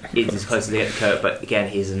 is as close as they get to Kirk, but again,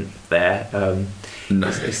 he isn't there. No.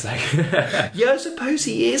 It's like I suppose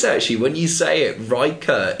he is actually. When you say it,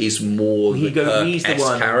 Riker is more he's the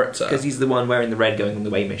one character because he's the one wearing the red going on the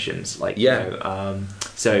away missions.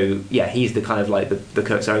 So he's the kind of like the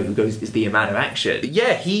Kirk who is the man of action.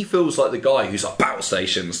 Yeah, he feels like the guy who's like battle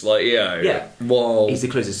stations, Well, he's the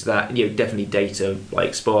closest to that. Definitely Data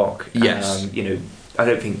like Spock. Yes. I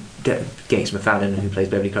don't think Gates McFadden, who plays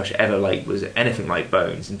Beverly Crusher, ever was anything like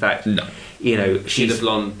Bones. In fact, no. She's the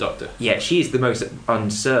blonde doctor. Yeah, she's the most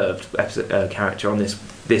unserved character on this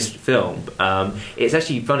film. It's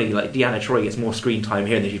actually funny. Like Deanna Troi gets more screen time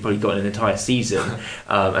here than she's probably got in an entire season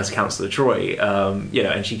as Councillor Troi.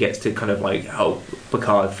 And she gets to kind of like help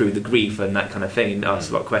Picard through the grief and that kind of thing, and ask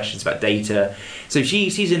a lot of questions about Data. So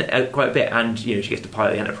she's in it quite a bit, and she gets to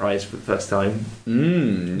pilot the Enterprise for the first time.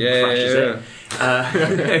 Crashes it.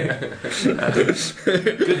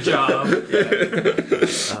 Good job.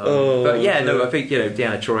 But I think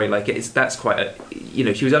Deanna Troi, that's quite a,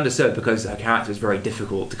 she was underserved because her character was very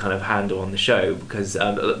difficult to kind of handle on the show because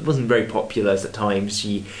it wasn't very popular at times.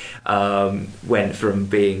 She went from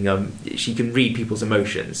being she can read people's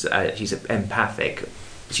emotions. She's empathic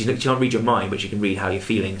she can't read your mind, but she can read how you're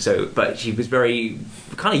feeling. So, but she was very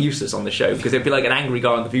kind of useless on the show because there'd be like an angry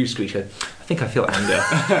guy on the view screen. She goes, I think I feel anger.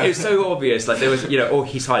 It was so obvious. Like there was, or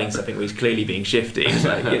he's hiding something where he's clearly being shifty. It's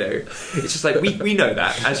like, it's just like we know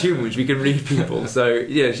that as humans we can read people. So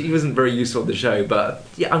she wasn't very useful on the show, but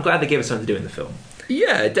yeah, I'm glad they gave us something to do in the film.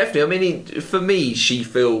 Yeah, definitely. I mean, for me, she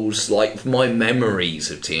feels like my memories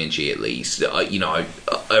of TNG, at least.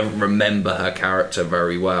 I remember her character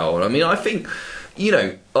very well, and I mean, I think,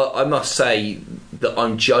 I must say that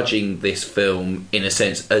I'm judging this film in a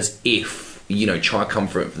sense as if, try to come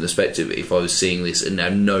from the perspective if I was seeing this and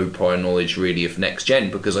have no prior knowledge really of Next Gen,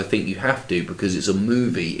 because I think you have to, because it's a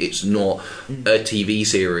movie, it's not a TV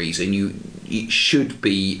series, and it should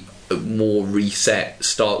be more reset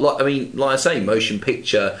style. Like I say, motion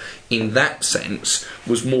picture in that sense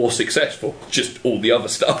was more successful. Just all the other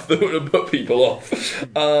stuff that would have put people off.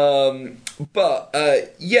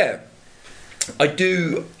 Yeah, I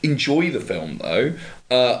do enjoy the film though.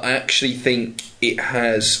 I actually think it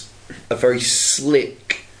has a very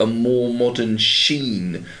slick, a more modern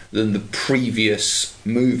sheen than the previous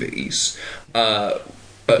movies.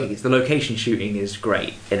 The location shooting is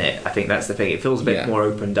great in it. I think that's the thing. It feels a bit more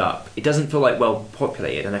opened up. It doesn't feel like well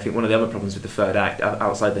populated, and I think one of the other problems with the third act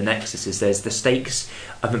outside the Nexus is the stakes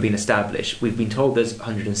haven't been established. We've been told there's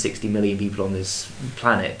 160 million people on this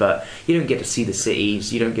planet, but you don't get to see the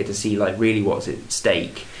cities. You don't get to see like really what's at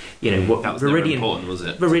stake. What that was Viridian, never important, was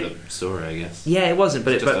it? To the story, I guess. Yeah, it wasn't,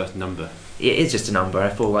 but it's just a number. It is just a number.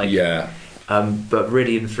 I feel like but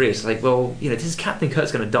Viridian 3, it's like, well, this is Captain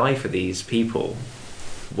Kirk's going to die for these people.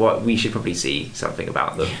 What we should probably see something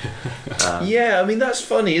about them. I mean, that's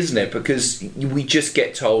funny, isn't it? Because we just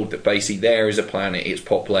get told that basically there is a planet, it's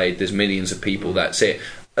populated, there's millions of people, that's it.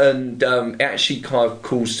 And it actually kind of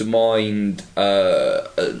calls to mind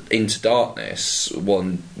Into Darkness,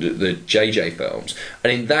 the JJ films,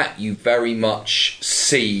 and in that you very much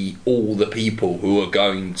see all the people who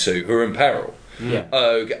are in peril.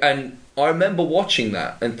 And I remember watching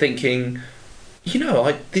that and thinking,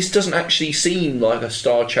 this doesn't actually seem like a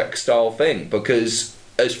Star Trek style thing, because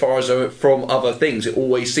as far as from other things, it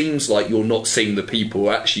always seems like you're not seeing the people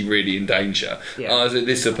actually really in danger.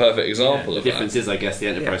 This is a perfect example of that. The difference is, I guess, the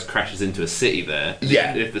Enterprise crashes into a city there.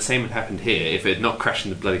 If the same had happened here, if it had not crashed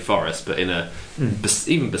in the bloody forest, but in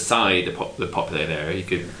even beside the populated area, you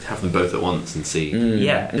could have them both at once and see.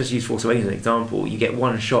 Just use Force Awakens as an example. You get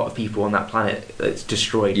one shot of people on that planet that's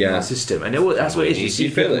destroyed in the system, and that's what it is. You see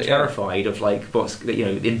people terrified of like what's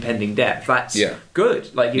impending death. That's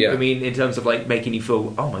good. Like I mean, in terms of like making you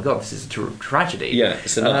feel, oh my god, this is a tragedy.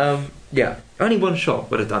 It's enough. Only one shot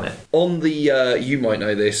would have done it. On the you might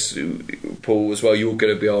know this, Paul, as well. You're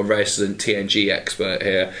going to be our resident TNG expert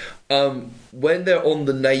here. When they're on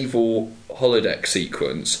the naval holodeck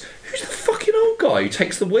sequence, who's the fucking old guy who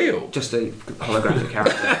takes the wheel? Just a holographic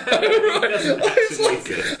character.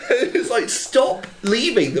 It's like, stop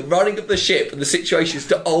leaving the running of the ship and the situations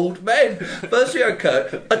to old men. First we had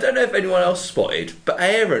Kirk. I don't know if anyone else spotted, but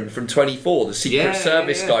Aaron from 24, the Secret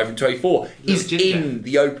Service guy from 24, is in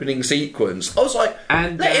the opening sequence. I was like,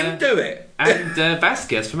 let him do it. And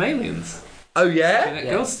Vasquez from Aliens. Oh yeah? Janet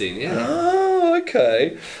Goldstein, Oh,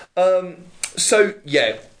 okay.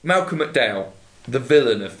 Malcolm McDowell, the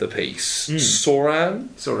villain of the piece. Soran,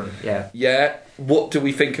 yeah. What do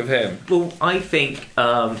we think of him? Well, I think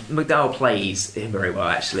McDowell plays him very well,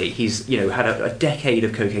 actually. He's, had a decade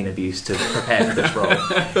of cocaine abuse to prepare for this role.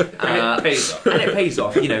 And it pays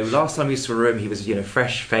off. Last time we saw him, he was,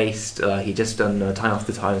 fresh-faced. He'd just done Time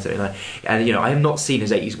After Time and something like that. And, I have not seen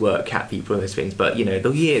his 80s work, Cat People and those things, but,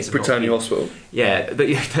 the years... Britannia Hospital. Yeah, but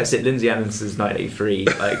that's it. Lindsay Anderson's 1983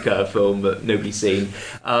 film that nobody's seen.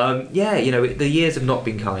 The years have not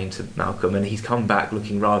been kind to Malcolm, and he's come back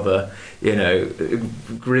looking rather,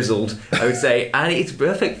 grizzled, I would say, and it's a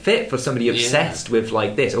perfect fit for somebody obsessed with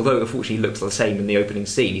like this. Although unfortunately he looks the same in the opening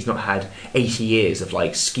scene. He's not had 80 years of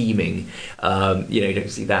like scheming. You don't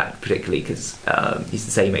see that particularly because he's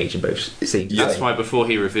the same age in both scenes. That's why before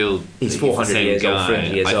he revealed he's 400 years old,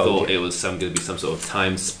 300 years old. I thought it was going to be some sort of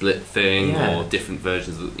time split thing or different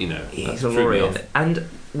versions of he's a Lorian. And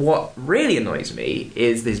what really annoys me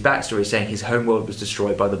is this backstory saying his homeworld was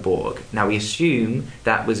destroyed by the Borg. Now we assume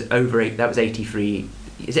that was 83.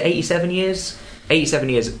 Is it 87 years? 87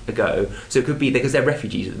 years ago. So it could be because they're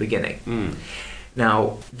refugees at the beginning.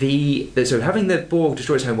 Now so having the Borg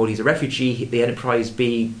destroy his homeworld, he's a refugee. The Enterprise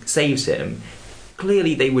B saves him.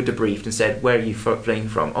 Clearly they were debriefed and said, where are you fleeing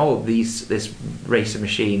from? Oh, this race of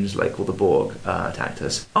machines, like all the Borg, attacked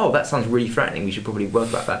us. Oh, that sounds really threatening. We should probably work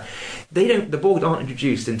about that. The Borg aren't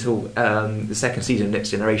introduced until the second season of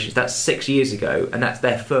Next Generation. That's 6 years ago, and that's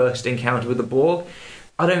their first encounter with the Borg.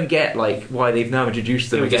 I don't get like why they've now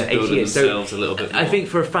introduced them again 80 years. So a little bit I think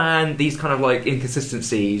for a fan, these kind of like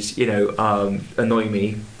inconsistencies, annoy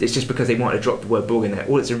me. It's just because they want to drop the word Borg in there.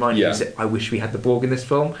 All it's reminding me is that I wish we had the Borg in this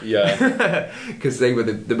film. Yeah, because they were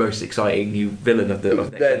the most exciting new villain of the.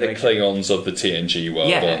 They're the Klingons of the TNG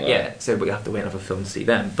world, aren't they? Yeah. So we have to wait another film to see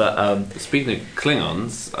them. But speaking of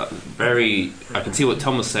Klingons, I can see what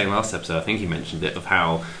Tom was saying last episode. I think he mentioned it of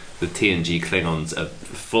how the TNG Klingons are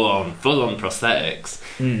full on prosthetics,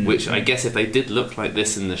 which I guess if they did look like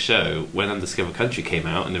this in the show when Undiscovered Country came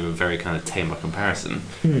out and they were very kind of tame by comparison,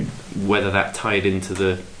 whether that tied into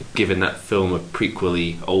the giving that film a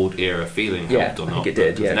prequely old era feeling helped or not. I think it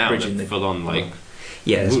did. Yeah, now they're full on like.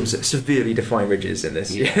 Yeah, there's some severely defined ridges in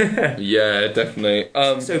this. Yeah, definitely.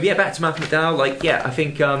 So back to Malcolm McDowell. I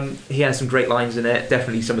think he has some great lines in it.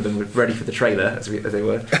 Definitely some of them were ready for the trailer, as they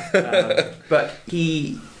were. But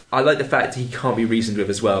I like the fact he can't be reasoned with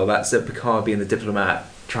as well. That's Picard being the diplomat,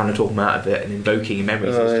 trying to talk him out of it and invoking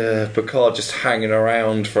memories. Picard just hanging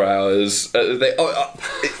around for hours.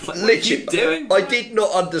 What are you doing? I did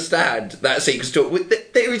not understand that scene because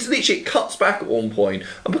there is literally, it cuts back at one point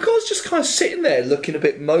and Picard's just kind of sitting there looking a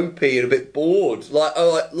bit mopey and a bit bored, like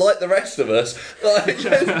the rest of us. What?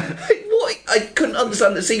 I couldn't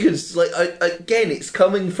understand the sequence. Again, it's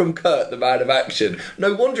coming from Kirk, the man of action.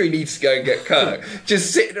 No wonder he needs to go and get Kirk.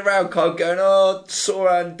 Just sitting around, kind of going, "Oh,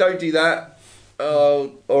 Soran, don't do that."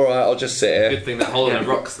 Oh, all right, I'll just sit here. Good thing that hole in the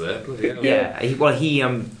rocks there.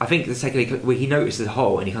 I think the second he notices the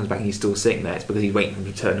hole and he comes back and he's still sitting there. It's because he's waiting for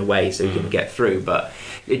him to turn away so he can get through. But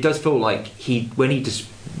it does feel like when he just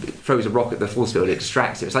throws a rock at the force field, it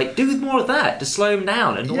distracts him. It's like, do more of that. Just slow him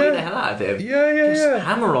down, annoy the hell out of him. Just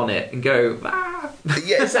hammer on it and go.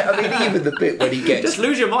 Even the bit when he gets just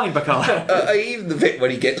lose your mind, Picard. Even the bit when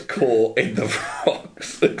he gets caught in the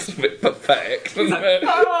rocks looks a bit pathetic.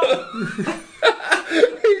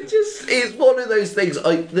 It's one of those things.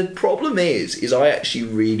 The problem is I actually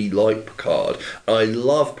really like Picard. I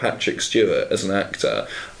love Patrick Stewart as an actor,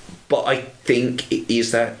 but I think it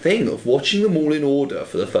is that thing of watching them all in order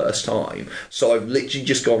for the first time. So I've literally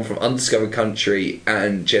just gone from Undiscovered Country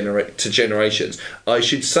and to Generations. I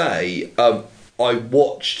should say I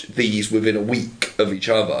watched these within a week of each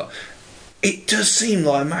other. It does seem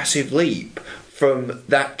like a massive leap from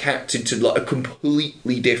that captain to like a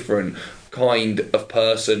completely different kind of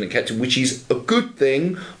person and captain, which is a good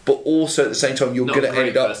thing, but also at the same time you're going to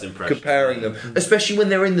end up comparing them, especially when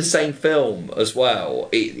they're in the same film as well.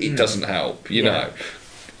 It doesn't help, you know.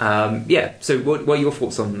 So what are your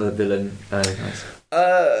thoughts on the villain, guys?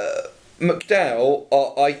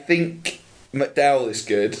 McDowell, I think McDowell is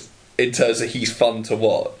good in terms of he's fun to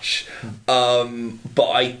watch, but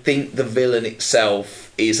I think the villain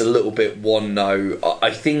itself is a little bit one note.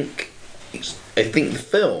 I think the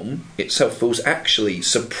film itself feels actually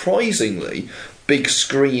surprisingly big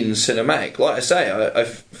screen cinematic. Like I say, I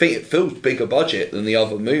think it feels bigger budget than the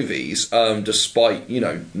other movies, despite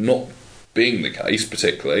not being the case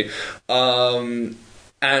particularly. And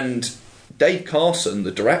Dave Carson,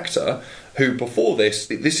 the director, who before this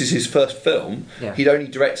is his first film, he'd only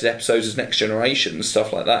directed episodes as Next Generation and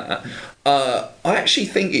stuff like that. I actually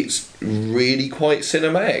think it's really quite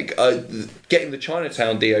cinematic. Getting the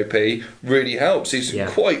Chinatown DOP really helps. It's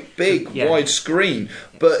quite big, wide screen.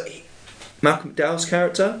 But Malcolm McDowell's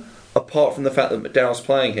character, apart from the fact that McDowell's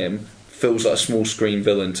playing him, feels like a small screen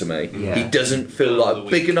villain to me. He doesn't feel like a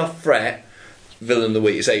big enough threat. Villain of the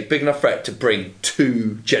week is a big enough threat to bring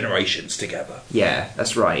two generations together. Yeah,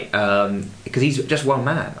 that's right. Because he's just one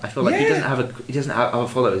man. I feel like he doesn't have other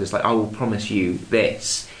followers. It's like, I will promise you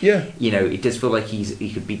this. Yeah. It does feel like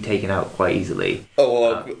he could be taken out quite easily. Oh,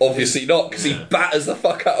 well, obviously not, because he batters the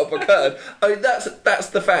fuck out of Picard. That's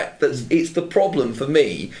the fact that it's the problem for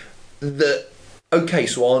me that. Okay,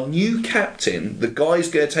 so our new captain, the guy's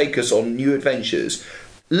going to take us on new adventures,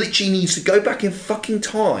 literally needs to go back in fucking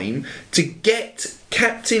time to get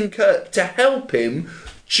Captain Kirk to help him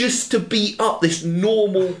just to beat up this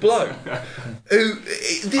normal bloke. Can't do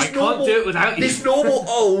it without you. This normal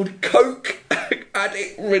old coke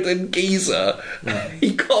addict-ridden geezer.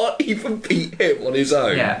 He can't even beat him on his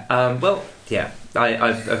own.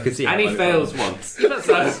 I could see. And he fails once.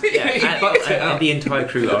 And the entire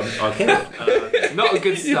crew are killed. Not a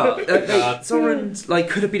good start. Soren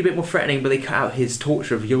could have been a bit more threatening, but they cut out his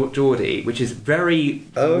torture of Geordie, which is very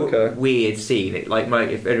weird scene. If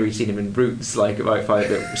anybody's seen him in Roots, it might find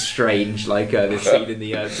it a bit strange, the scene in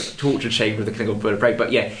the torture chamber of the Klingon bird of prey.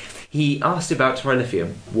 But he asked about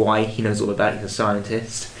trilithium, why he knows all about it, he's a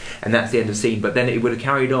scientist, and that's the end of the scene. But then it would have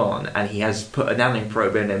carried on, and he has put a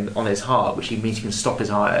nanoprobe in him on his heart, which means he can stop his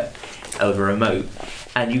heart over a remote.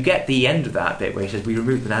 And you get the end of that bit where he says, we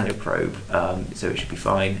removed the nanoprobe, so it should be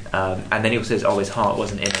fine. And then he also says, his heart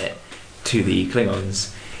wasn't in it, to the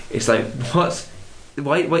Klingons. It's like, what?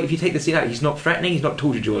 Why, if you take the scene out, he's not threatening, he's not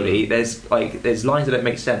torture Geordie. There's lines that don't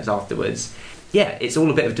make sense afterwards. Yeah, it's all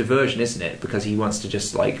a bit of diversion, isn't it? Because he wants to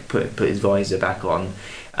just like put his visor back on,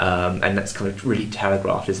 and that's kind of really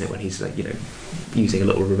telegraphed, isn't it? When he's like, using a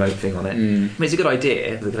little remote thing on it. I mean, it's a good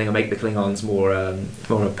idea. The Klingon make the Klingons more a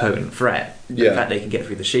potent threat. Yeah. In fact, they can get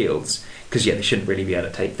through the shields because they shouldn't really be able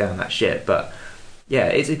to take down that ship, but. Yeah,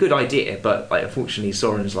 it's a good idea, but like unfortunately,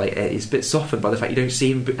 Soren's is a bit softened by the fact you don't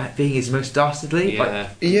see him being his most dastardly.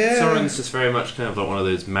 Yeah, Soren's just very much kind of like one of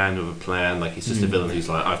those man with a plan. Like he's just a villain who's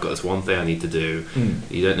like, I've got this one thing I need to do.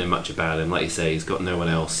 You don't know much about him, like you say. He's got no one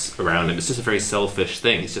else around him. It's just a very selfish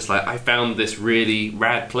thing. It's just like, I found this really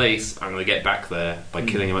rad place. I'm going to get back there by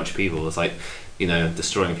killing a bunch of people. It's like,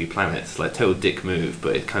 destroying a few planets. Like a total dick move,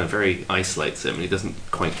 but it kind of very isolates him, and he doesn't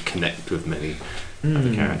quite connect with many.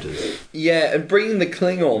 Other characters. Yeah, and bringing the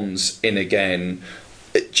Klingons in again,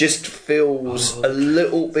 it just feels a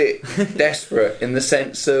little bit desperate in the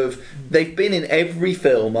sense of they've been in every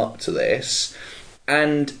film up to this,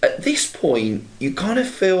 and at this point you kind of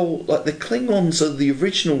feel like the Klingons are the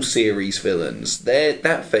original series villains. They're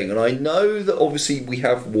that thing, and I know that obviously we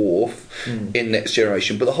have Worf in Next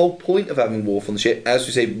Generation, but the whole point of having Worf on the ship, as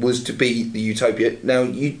we said, was to be the utopia. Now,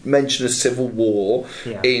 you mentioned a civil war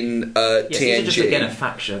in TNG. They're just again a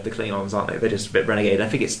faction of the Klingons, aren't they? They're just a bit renegade. I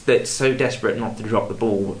think they're so desperate not to drop the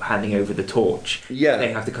ball handing over the torch. Yeah.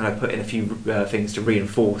 They have to kind of put in a few things to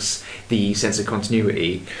reinforce the sense of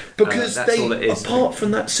continuity. Because that's all it is. Apart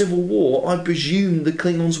from that civil war, I presume the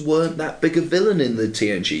Klingons weren't that big a villain in the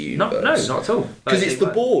TNG universe. No, not at all. Because it's the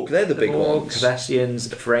Borg, they're the big Borg, ones. Cardassians,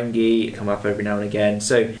 the Ferengi come up every now and again.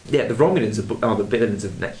 So, yeah, the Romulans are the villains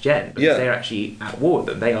of Next Gen, because they're actually at war with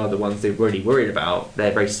them. They are the ones they're really worried about.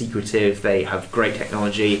 They're very secretive, they have great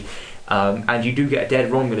technology. And you do get a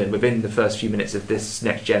dead Romulan within the first few minutes of this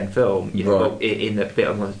Next Gen film, in the bit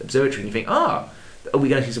on the observatory, and you think, are we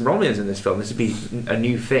going to see some Romulans in this film? This would be a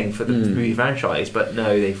new thing for the movie franchise, but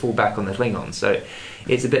no, they fall back on the Klingons. So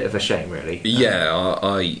it's a bit of a shame, really. Yeah,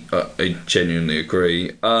 I genuinely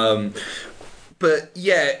agree. But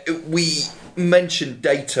yeah, we mentioned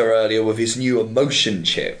Data earlier with his new emotion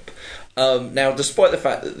chip. Now, despite the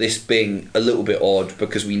fact that this being a little bit odd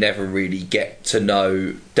because we never really get to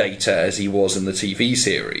know Data as he was in the TV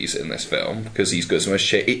series in this film, because he's got so much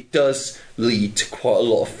shit, it does lead to quite a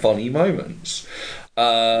lot of funny moments.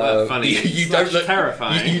 Funny. You don't look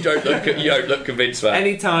terrifying. You don't look convinced about it.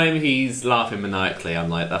 Anytime he's laughing maniacally, I'm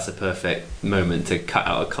like, that's a perfect moment to cut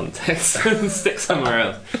out of context and stick somewhere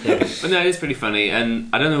else. Yeah. But no, it's pretty funny, and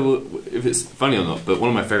I don't know if it's funny or not, but one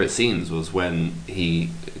of my favourite scenes was when he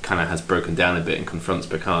kind of has broken down a bit and confronts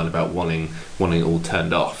Picard about wanting it all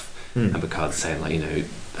turned off, and Picard's saying like,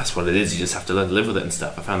 that's what it is. You just have to learn to live with it and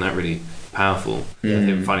stuff. I found that really powerful.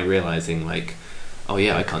 Him finally realising like, oh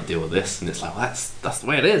yeah, I can't deal with this, and it's like, well, that's the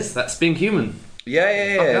way it is. That's being human.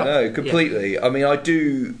 Yeah, no, completely. Yeah. I mean, I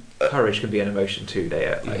do. Courage can be an emotion too.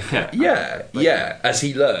 As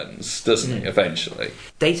he learns, doesn't he? Eventually,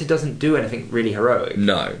 Data doesn't do anything really heroic.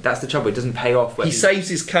 No, that's the trouble. It doesn't pay off. He saves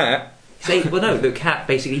his cat. The cat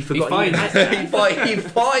basically forgot he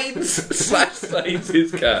finds / saves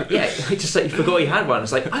his cat. Yeah, he just he forgot he had one.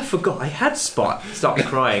 It's like, I forgot I had Spot. Started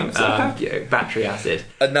crying. Battery acid.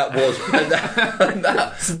 And that was and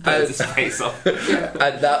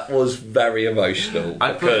that was very emotional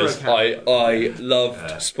because I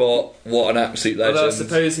loved Spot. What an absolute legend. Although I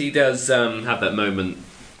suppose he does have that moment.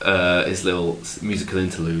 His little musical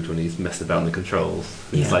interlude when he's messing about on the controls.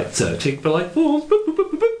 He's like searching for like forms.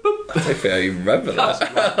 I don't think I even remember that.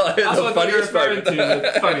 That's what funniest moment.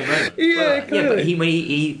 Funny moment. But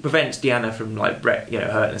he prevents Deanna from like hurting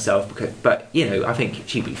herself but I think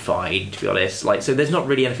she'd be fine, to be honest. Like, so there's not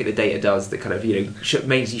really anything that Data does that kind of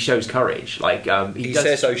means he shows courage. Like he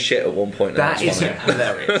says "oh shit" at one point. That is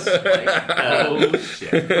hilarious. Oh shit!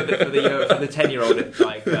 For the 10-year-old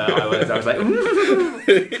like I was like.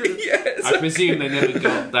 Yes. I presume they never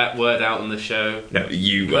got that word out on the show. No,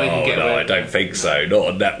 I don't think so. Not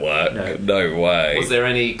on network. No way. Was there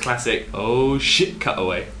any classic "oh shit"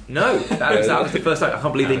 cutaway? No, that was the first time. I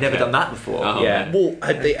can't believe they'd never done that before. Oh, yeah. Well,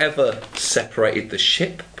 had they ever separated the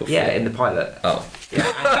ship before? Yeah, in the pilot. Oh.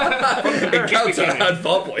 Encounter and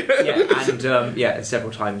Farpoint. And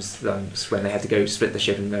several times when they had to go split the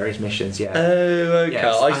ship in various missions. Yeah. Oh, okay.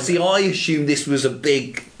 Yes, I assumed this was a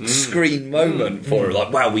big screen moment for it.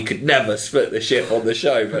 Like, wow, we could never split the ship on the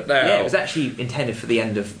show, but now it was actually intended for the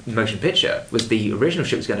end of the motion picture. Was the original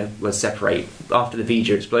ship was separate after the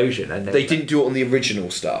V'Ger explosion, and they didn't do it on the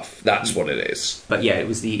original stuff. stuff. That's what it is. But yeah, it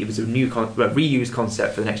was a new reused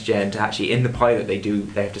concept for the next gen. To actually, in the pilot, they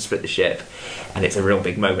have to split the ship, and it's a real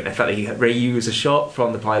big moment. In fact, they reuse a shot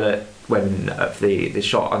from the pilot when the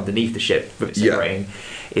shot underneath the ship separating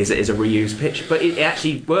is a reused pitch, but it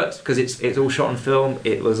actually works because it's all shot on film.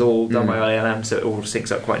 It was all done by ILM, so it all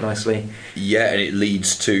syncs up quite nicely. Yeah, and it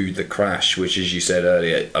leads to the crash, which, as you said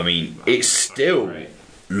earlier, I mean, it still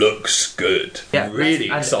looks good. Yeah, really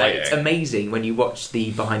exciting. It's amazing when you watch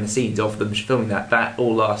the behind the scenes of them filming that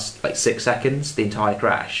all lasts like 6 seconds, the entire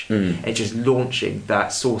crash. It's just launching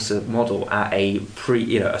that saucer model at a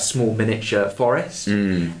small miniature forest,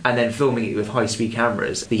 and then filming it with high speed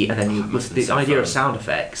cameras. The idea of sound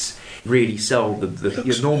effects really sell the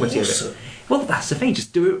enormity of it. Well, that's the thing.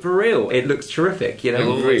 Just do it for real. It looks terrific, you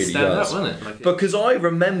know. It really does. Up, doesn't it? Because I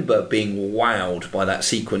remember being wowed by that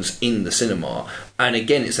sequence in the cinema, and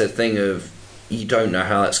again, it's a thing of you don't know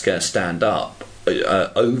how that's going to stand up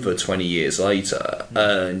over 20 years later.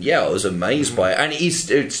 And yeah, I was amazed by it, and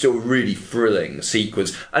it's still a really thrilling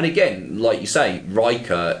sequence. And again, like you say,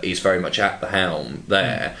 Riker is very much at the helm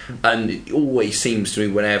there, and it always seems to me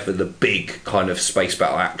whenever the big kind of space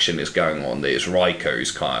battle action is going on, that it's Riker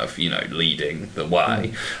who's kind of leading the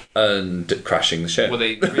way and crashing the ship. Well,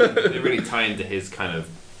 they really tie into his kind of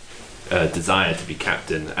desire to be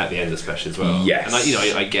captain at the end, especially as well. Yes,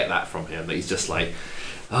 and I get that from him, that he's just like,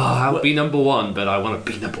 I'll be number one, but I want to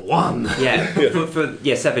be number one. Yeah, for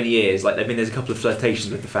 7 years. Like, I mean, there's a couple of flirtations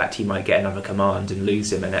with the fact he might get another command and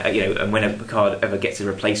lose him, and and whenever Picard ever gets a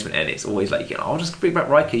replacement in, it's always like, I'll just bring back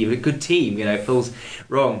Riker. You're a good team. It feels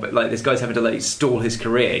wrong, but like this guy's having to stall his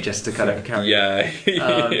career just to kind of carry.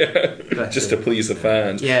 Just to please the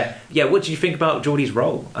fans. Yeah. What do you think about Geordie's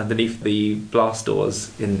role underneath the blast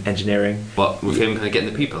doors in engineering? What, with him kind of getting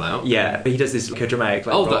the people out? Yeah, but he does this dramatic.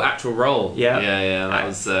 Role. The actual role. Yeah, that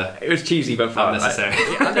was. It was cheesy but fun. Unnecessary.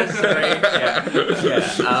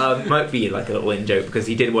 Might be like a little in joke because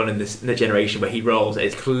he did one in the generation where he rolls.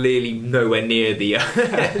 It's clearly nowhere near the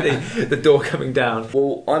the door coming down.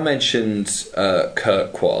 Well, I mentioned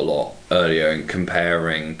Kirk quite a lot earlier in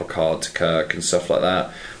comparing Picard to Kirk and stuff like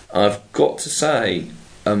that. I've got to say,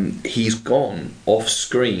 he's gone off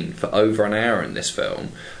screen for over an hour in this film,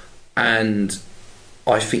 and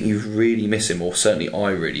I think you really miss him, or certainly I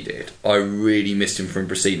really did. I really missed him from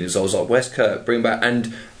proceedings. I was like, where's Kirk? Bring him back.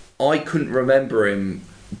 And I couldn't remember him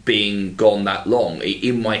being gone that long.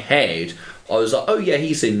 In my head, I was like, oh yeah,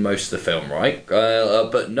 he's in most of the film, right?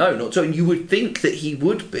 But no, not so. And you would think that he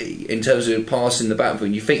would be, in terms of passing the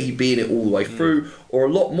baton. You think he'd be in it all the way through, or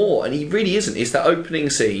a lot more, and he really isn't. It's that opening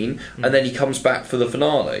scene, and then he comes back for the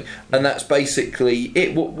finale, and that's basically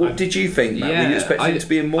it. What did you think, Matt? Were you expecting it to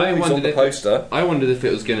be in more? He's on the poster. I wondered if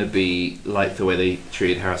it was going to be like the way they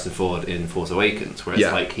treated Harrison Ford in Force Awakens, where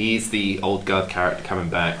it's like he's the old guard character coming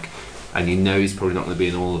back, and he's probably not going to be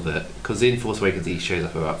in all of it, because in Force Awakens he shows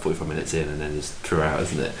up about 45 minutes in and then just throughout,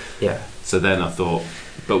 isn't it? Yeah. So then I thought,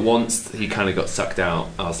 but once he kind of got sucked out,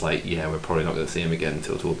 I was like, we're probably not going to see him again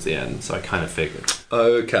until towards the end. So I kind of figured.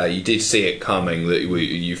 Okay, you did see it coming, that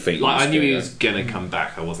you think. I knew he was going to come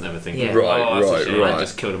back. I wasn't ever thinking, right. I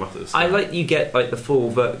just killed him off at the start. I like you get the full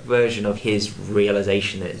version of his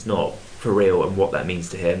realization that it's not for real and what that means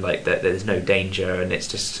to him. Like that there's no danger and it's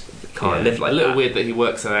just can't live like a little that. Weird that he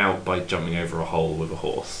works it out by jumping over a hole with a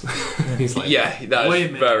horse. He's like,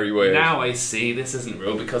 that's very weird. Now I see this isn't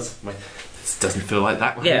real because this doesn't feel like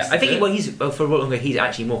that. Yeah, I think for a lot longer he's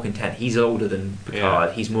actually more content. He's older than Picard.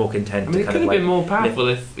 Yeah. He's more content. I mean, it could have been more powerful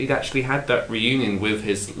if he'd actually had that reunion with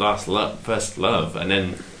his first love, and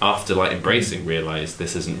then after embracing, realised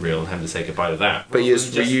this isn't real and having to say goodbye to that. But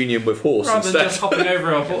his reunion with horse rather instead. Than just hopping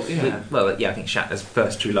over a horse. Yeah. Well, I think Shatner's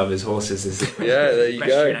first true love is horses. There you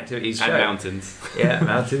go. Activities and mountains. Yeah,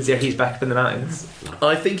 mountains. Yeah, he's back up in the mountains.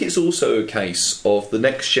 I think it's also a case of the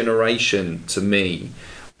next generation. To me,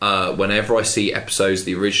 whenever I see episodes of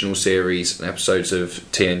the original series and episodes of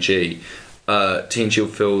TNG, TNG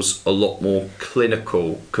feels a lot more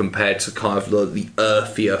clinical compared to kind of the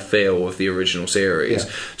earthier feel of the original series.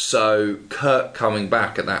 Yeah. So Kirk coming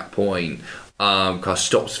back at that point kind of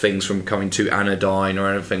stops things from coming too anodyne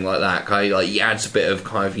or anything like that. Kind of, he adds a bit of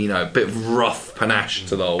a bit of rough panache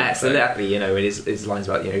to the whole thing. In his lines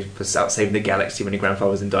about puts out saving the galaxy when your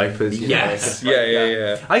grandfather was in diapers. Yes,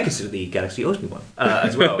 yeah. I consider the galaxy Obi-Wan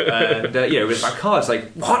as well. And with my car, it's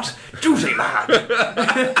like, what? Do say that.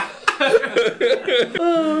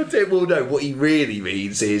 Well, no. What he really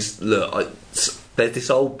means is, look, there's this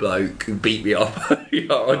old bloke who beat me up.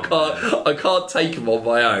 I can't take him on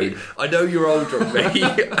my own. I know you're older than me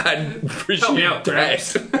and presume dead.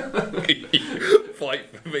 Fight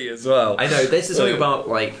for me as well. I know, this is something about,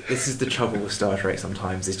 like, this is the trouble with Star Trek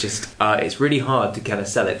sometimes. It's just, it's really hard to kind of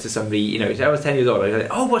sell it to somebody, you know, I was 10 years old, I was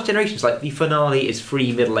like, oh, watch Generations. Like, the finale is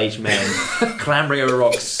 3 middle-aged men clambering over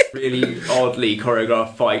rocks, really oddly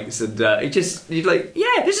choreographed fights, and it just, you're like,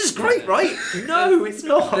 yeah, this is great, right? No, it's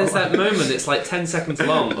not. There's that moment, it's like 10 seconds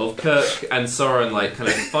long, of Kirk and Soren, like, kind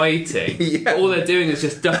of fighting. Yeah. All they're doing is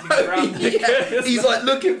just ducking around. Yeah. He's, like,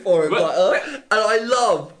 looking for him, like, and I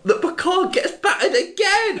love that Picard gets battered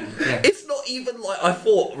again. Yeah. It's not even like I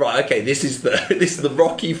thought. Right, okay, this is the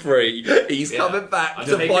Rocky 3. He's coming back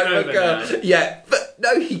to fight McDowell. Yeah, but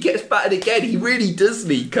no, he gets battered again. He really does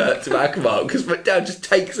need Kirk to back him up because McDowell just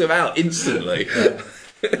takes him out instantly. Yeah.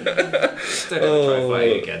 Don't ever try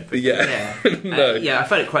fighting again. Yeah, no. I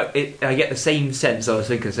found it quite. I get the same sense I was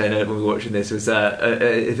thinking saying when we were watching this was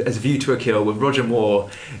as a View to a Kill with Roger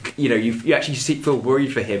Moore. You know, you actually feel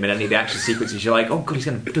worried for him in any of the action sequences. You're like, oh god, he's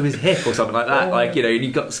going to do his hip or something like that. Like, you know, and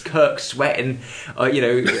you've got Kirk sweating. You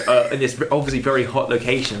know, in this obviously very hot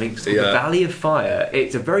location. I think it's called the Valley of Fire.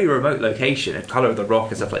 It's a very remote location. The colour of the rock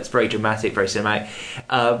and stuff like it's very dramatic, very cinematic.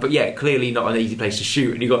 But yeah, clearly not an easy place to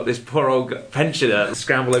shoot. And you've got this poor old pensioner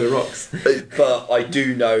scramble over rocks. But I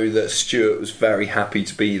do know that Stuart was very happy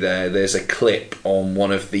to be there. There's a clip on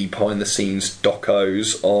one of the behind the scenes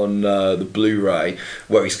docos on the Blu-ray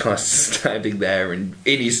where he's kind of standing there and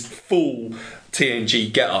in his full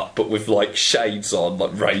TNG get up, but with like shades on,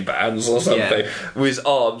 like Ray-Bans or something, with his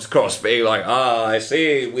arms crossed, being like, I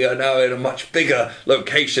see, we are now in a much bigger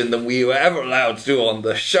location than we were ever allowed to do on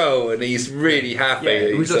the show, and he's really happy. Yeah,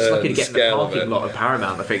 he was just lucky to get in the parking lot of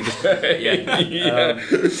Paramount, I think.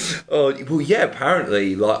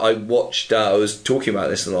 Apparently, like I watched, I was talking about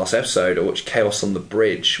this in the last episode, I watched Chaos on the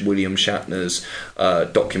Bridge, William Shatner's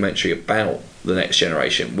documentary about the Next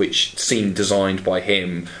Generation, which seemed designed by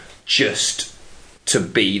him just to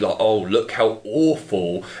be like, oh, look how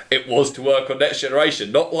awful it was to work on Next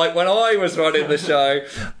Generation, not like when I was running the show,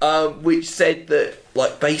 which said that,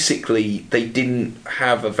 like, basically they didn't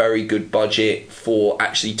have a very good budget for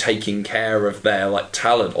actually taking care of their, like,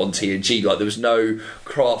 talent on TNG. Like, there was no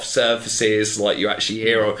craft services like you actually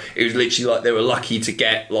hear of. It was literally like they were lucky to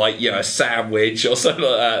get, like, you know, a sandwich or something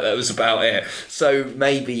like that. That was about it. So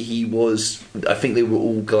maybe I think they were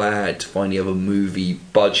all glad to finally have a movie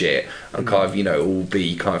budget and kind of, you know, all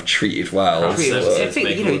be kind of treated well. I think,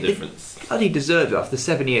 you know, difference. Bloody deserved it after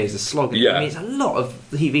 7 years of slogging. Yeah. I mean, it's a lot of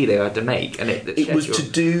TV they had to make, and it was to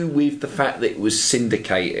do with the fact that it was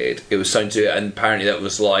syndicated. It was something to, and apparently that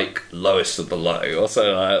was like lowest of the low, or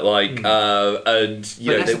so and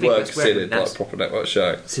you know they were considered like a proper network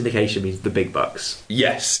show. Syndication means the big bucks.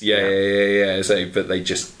 Yes, yeah. So, but they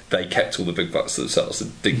kept all the big bucks themselves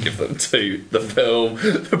and didn't give them to the film,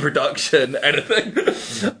 the production, anything.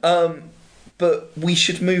 But we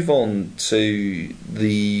should move on to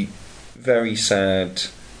the very sad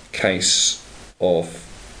case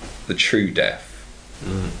of the true death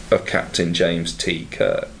of Captain James T.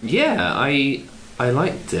 Kirk. Yeah, I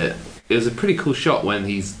liked it. It was a pretty cool shot when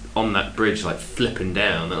he's on that bridge, like flipping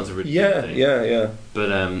down. That was a really good thing. Yeah. But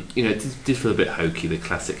you know, it did feel a bit hokey. The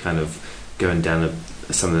classic kind of going down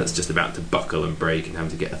something that's just about to buckle and break and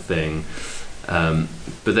having to get a thing.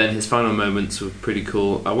 But then his final moments were pretty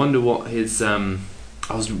cool. I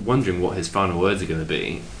was wondering what his final words are going to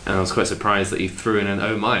be, and I was quite surprised that he threw in an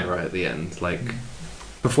 "oh my" right at the end, like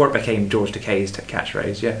before it became George Takei's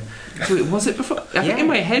catchphrase. Yeah, was it before? I think in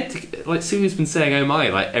my head, like Sulu's been saying "oh my"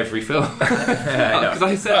 like every film, because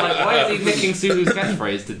I said, like, why is he nicking Sulu's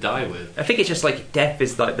catchphrase to die with? I think it's just like death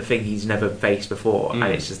is like the thing he's never faced before, and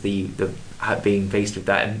it's just the being faced with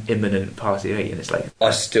that imminent passing, and it's like I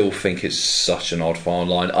still think it's such an odd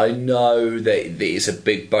final line. I know that it's a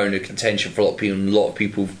big bone of contention for a lot of people, and a lot of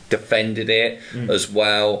people defended it as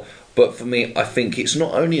well. But for me, I think it's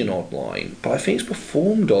not only an odd line, but I think it's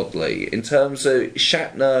performed oddly in terms of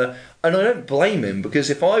Shatner. And I don't blame him, because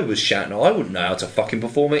if I was Shatner, I wouldn't know how to fucking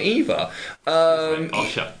perform it either.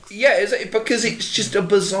 Shucks. Yeah, because it's just a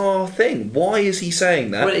bizarre thing. Why is he saying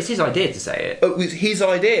that? Well, it's his idea to say it. Oh, it was his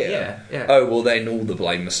idea? Yeah. Oh, well, then all the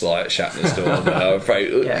blame must lie at Shatner's door, I'm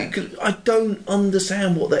afraid. Yeah. I don't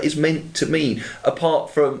understand what that is meant to mean, apart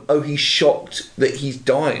from, he's shocked that he's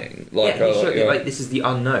dying. Like, like this is the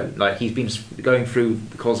unknown. Like, he's been going through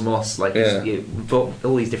the cosmos, like,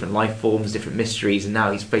 all these different life forms, different mysteries, and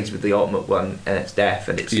now he's faced with the ultimate one, and it's death,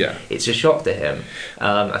 and it's a shock to him.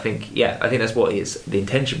 I think that's what the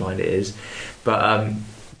intention behind it is, but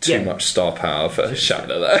too much star power for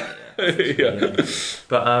Shatner there.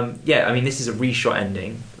 But yeah, I mean, this is a reshot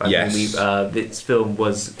ending. Yes. This film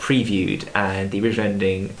was previewed, and the original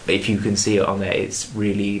ending, if you can see it on there, it's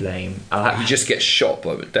really lame. He just gets shot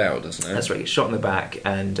by McDowell, doesn't he? That's right. He gets shot in the back,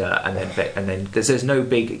 and then there's no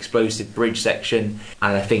big explosive bridge section,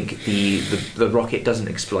 and I think the rocket doesn't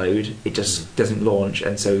explode. It just doesn't launch,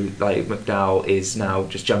 and so like McDowell is now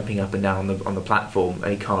just jumping up and down on the platform,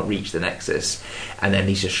 and he can't reach the Nexus, and then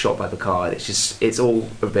he's just shot by Picard. It's all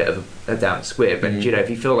a bit of a down squib, and if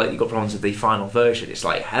you feel like you've got problems with the final version, it's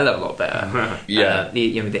like hell of a lot better.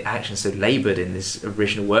 The action's so laboured in this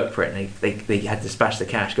original work print, and they had to splash the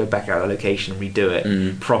cash, go back out of the location, and redo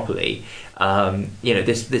it properly.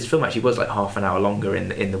 This film actually was like half an hour longer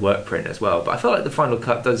in the work print as well, but I felt like the final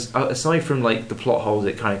cut does, aside from like the plot holes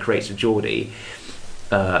it kind of creates with Geordie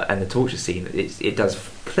and the torture scene, it does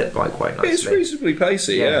clip by quite nicely. It's reasonably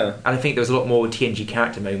pacey, yeah. And I think there was a lot more TNG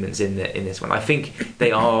character moments in this one. I think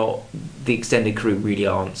the extended crew really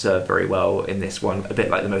aren't served very well in this one, a bit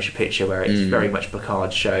like the motion picture where it's very much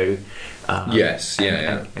Picard's show.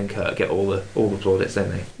 And Kirk get all the plaudits, don't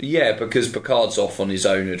they? Yeah, because Picard's off on his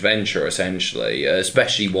own adventure essentially,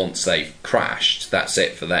 especially once they've crashed. That's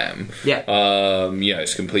it for them. Yeah.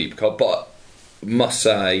 It's complete Picard. But must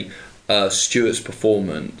say, Stewart's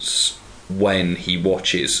performance when he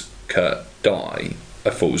watches Kirk die, I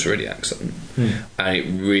thought was really excellent. And it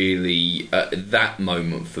really, at that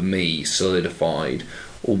moment for me, solidified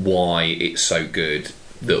why it's so good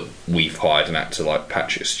that we've hired an actor like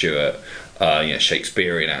Patrick Stewart,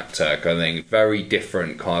 Shakespearean actor, I think very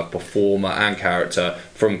different kind of performer and character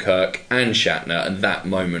from Kirk and Shatner, and that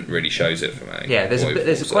moment really shows it for me. Yeah,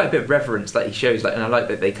 there's quite a bit of reverence that he shows, and I like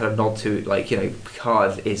that they kind of nod to,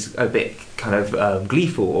 Picard is a bit kind of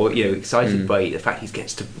gleeful or excited by the fact he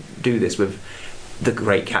gets to do this with the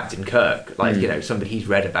great Captain Kirk, somebody he's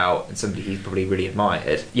read about and somebody he's probably really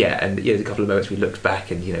admired. Yeah, and there's a couple of moments we looked back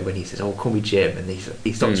and when he says, "Oh, call me Jim," and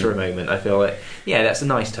he stops for a moment. I feel like that's a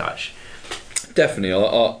nice touch. Definitely,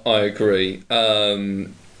 I agree.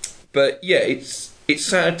 But yeah, it's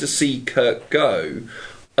sad to see Kirk go.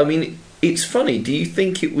 I mean, it's funny. Do you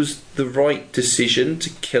think it was the right decision to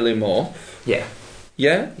kill him off? Yeah.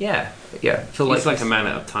 Yeah. Yeah. Yeah. He's like a man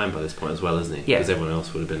out of time by this point as well, isn't he? Yeah. Because everyone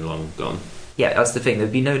else would have been long gone. Yeah, that's the thing.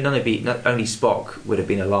 There'd be not only Spock would have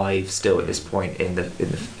been alive still at this point in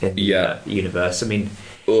the universe. I mean,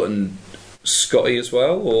 and Scotty as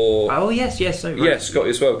well, or Scotty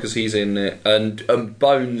as well, because he's in it, and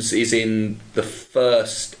Bones is in the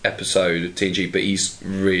first episode of TNG, but he's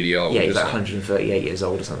really old. Yeah, he's like 138 years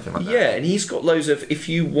old or something like that. Yeah, and he's got loads of. If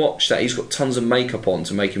you watch that, he's got tons of makeup on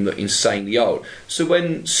to make him look insanely old. So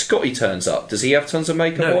when Scotty turns up, does he have tons of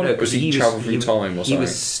makeup on, or does he travel through time or something? He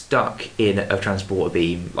was stuck in a transporter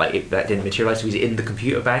beam, that didn't materialise. So he's in the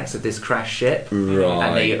computer banks of this crashed ship,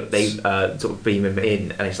 right? And they sort of beam him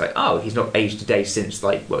in, and it's like, oh, he's not aged a day since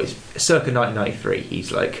it's circa 1993.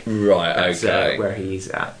 He's like, right, okay, where he's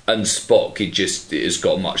at. And Spock, has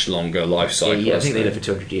got a much longer life cycle. Yeah, I think they live for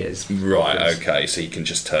 200 years. Right, okay, so he can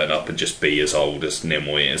just turn up and just be as old as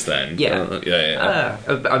Nimoy is then. Yeah.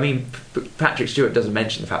 I mean, Patrick Stewart doesn't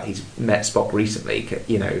mention the fact he's met Spock recently.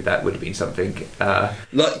 That would have been something.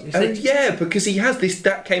 Because he has this.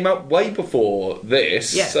 That came out way before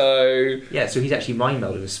this. Yeah. So he's actually mind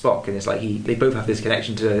melded with Spock, and it's like they both have this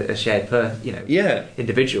connection to a shared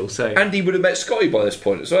individual. So and he would have met Scotty by this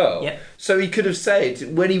point as well. Yeah. So he could have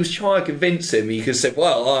said, when he was trying to convince him, he could have said,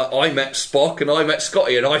 "Well, I met Spock and I met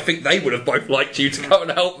Scotty, and I think they would have both liked you to come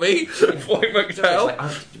and help me." Point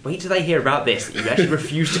McDowell. Wait till they hear about this. That you actually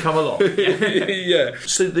refuse to come along. Yeah.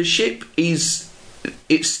 So the ship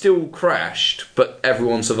it's still crashed, but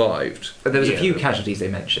everyone survived. But there was a few casualties they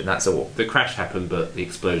mentioned. That's all. The crash happened, but the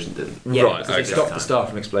explosion didn't. Yeah, right. They stopped the star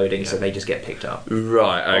from exploding, so they just get picked up.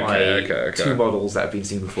 Right. Okay. Two models that have been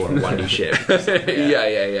seen before on one new ship.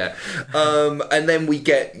 Yeah. And then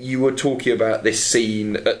you were talking about this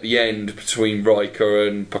scene at the end between Riker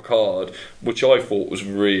and Picard, which I thought was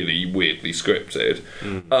really weirdly scripted.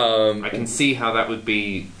 I can see how that would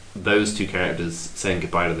be. Those two characters saying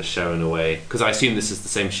goodbye to the show in a way, because I assume this is the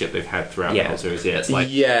same ship they've had throughout the whole series. Yeah, it's like,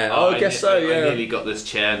 I guess so. Yeah, I nearly got this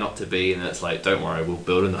chair not to be, and it's like, don't worry, we'll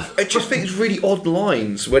build another. I just think it's really odd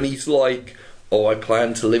lines when he's like, "Oh, I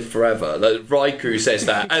plan to live forever." Like, Riker says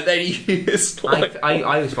that, and then he's like, I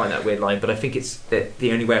always find that a weird line, but I think it's that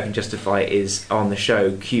the only way I can justify it is on the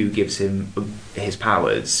show. Q gives him his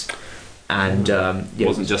powers, and it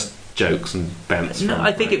wasn't just jokes and bants. No,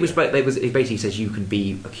 I think it was. But it basically says you can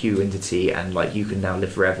be a Q entity, and like you can now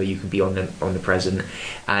live forever. You can be on the present,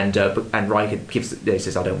 and Riker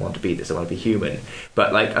says, "I don't want to be this. I want to be human."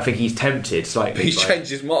 But like, I think he's tempted slightly. But he's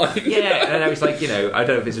changed his mind. Yeah, and I was like, I don't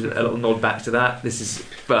know if it's a little nod back to that. This is,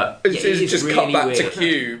 but it's just really cut back weird. To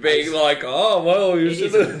Q being like, "Oh well, you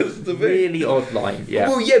should have the really odd line." Yeah.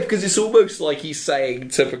 Well, yeah, because it's almost like he's saying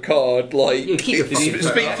to Picard, like, speak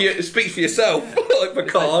for yourself, like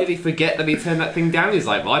Picard. Did he forget that he turned that thing down? He's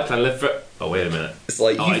like, well, I plan to live for it. Oh, wait a minute. It's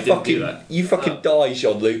like, you fucking die,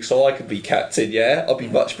 Jean-Luc, so I could be captain, yeah? I'll be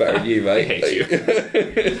much better than you, mate. I hate you.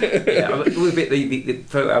 The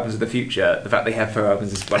photo albums of the future, the fact they have photo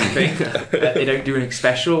albums is one thing. They don't do anything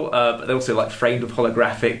special, but they're also like framed with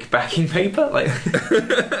holographic backing paper. Like,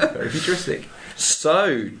 very futuristic.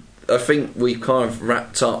 So, I think we've kind of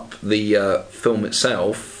wrapped up the film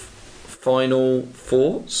itself. Final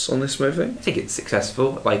thoughts on this movie? I think it's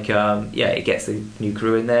successful. Like, it gets the new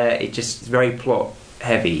crew in there. It just is very plot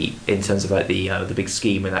heavy in terms of like the big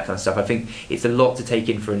scheme and that kind of stuff. I think it's a lot to take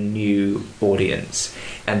in for a new audience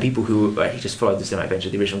and people who actually just followed the cinematic adventure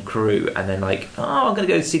of the original crew and then like, I'm going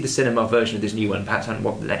to go see the cinema version of this new one. Perhaps haven't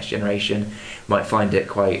watched the next generation. Might find it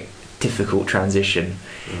quite difficult transition.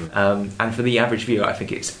 And for the average viewer, I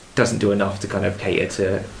think it doesn't do enough to kind of cater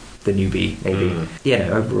to the newbie, maybe.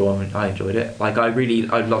 Overall I enjoyed it. Like I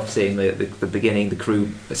love seeing the beginning, the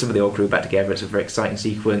crew, some of the old crew back together. It's a very exciting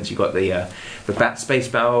sequence. You got the bat space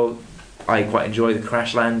battle. I quite enjoy the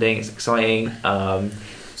crash landing. It's exciting.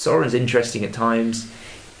 Soren's interesting at times.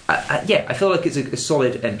 I feel like it's a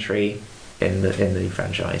solid entry in the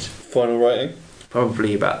franchise. Final rating?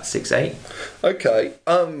 Probably about 6-8. Okay.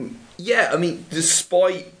 Yeah, I mean,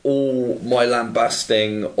 despite all my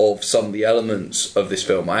lambasting of some of the elements of this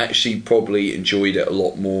film, I actually probably enjoyed it a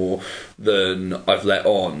lot more than I've let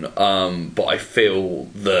on. But I feel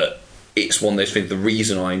that it's one of those things, the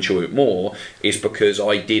reason I enjoy it more is because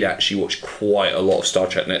I did actually watch quite a lot of Star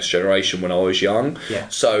Trek Next Generation when I was young. Yeah.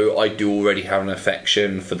 So I do already have an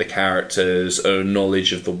affection for the characters and a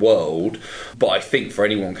knowledge of the world. But I think for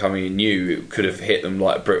anyone coming in new, it could have hit them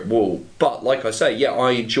like a brick wall. But like I say, yeah,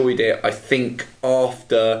 I enjoyed it. I think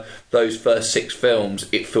after those first 6 films,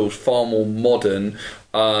 it feels far more modern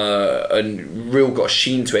and real got a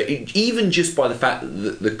sheen to it. Even just by the fact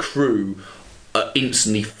that the crew are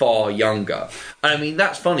instantly far younger. And I mean,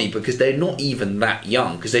 that's funny because they're not even that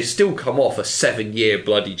young, because they've still come off a 7-year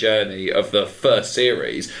bloody journey of the first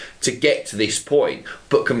series to get to this point.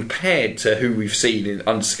 But compared to who we've seen in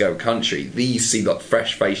Undiscovered Country, these seem like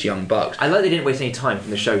fresh-faced young bucks. I like they didn't waste any time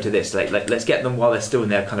from the show to this. Like let's get them while they're still in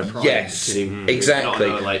their kind of prime. Yes, exactly.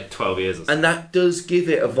 Not like 12 years or something. And that does give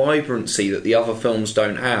it a vibrancy that the other films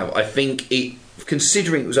don't have. I think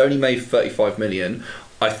considering it was only made for 35 million,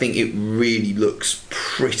 I think it really looks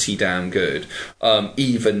pretty damn good,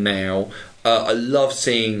 even now. I love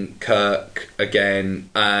seeing Kirk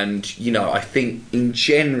again, and I think in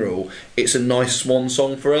general it's a nice swan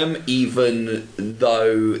song for him, even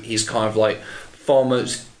though he's kind of like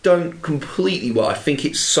farmers don't completely well. I think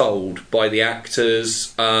it's sold by the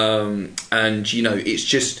actors, and it's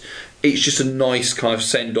just a nice kind of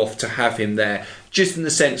send off to have him there, just in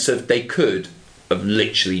the sense of they could have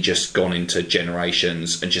literally just gone into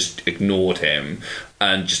Generations and just ignored him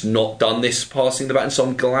and just not done this passing the baton. So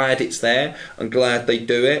I'm glad it's there. I'm glad they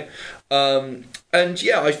do it. And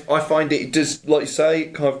yeah, I find it does, like you say,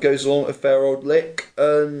 it kind of goes along a fair old lick,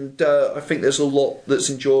 and I think there's a lot that's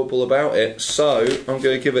enjoyable about it. So I'm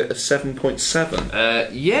going to give it a 7.7.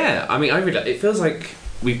 Yeah, I mean, it feels like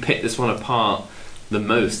we picked this one apart the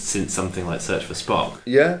most since something like Search for Spock.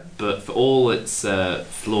 Yeah. But for all its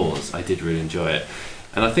flaws, I did really enjoy it.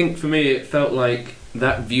 And I think for me, it felt like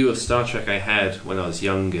that view of Star Trek I had when I was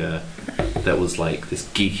younger, that was like this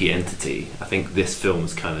geeky entity. I think this film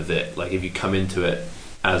is kind of it. Like, if you come into it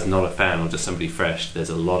as not a fan or just somebody fresh, there's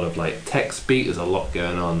a lot of like tech speak, there's a lot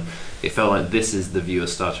going on. It felt like this is the view of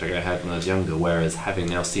Star Trek I had when I was younger, whereas having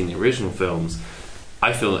now seen the original films,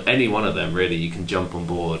 I feel any one of them really you can jump on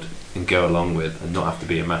board and go along with and not have to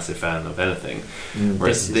be a massive fan of anything.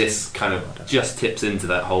 Whereas this kind of just tips into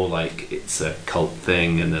that whole like it's a cult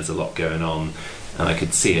thing and there's a lot going on, and I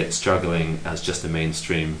could see it struggling as just a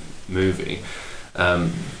mainstream movie.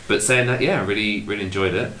 But saying that, yeah, I really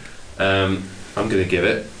enjoyed it. I'm going to give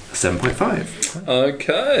it a 7.5.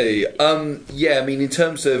 Okay. Yeah, I mean, in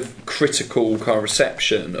terms of critical kind of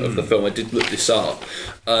reception of the film, I did look this up,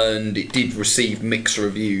 and it did receive mixed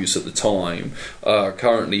reviews at the time.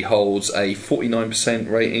 Currently holds a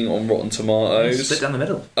 49% rating on Rotten Tomatoes. Split down the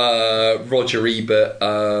middle. Roger Ebert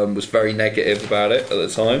was very negative about it at the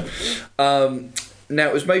time. Now,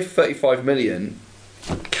 it was made for 35 million.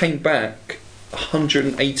 came back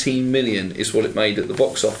 118 million is what it made at the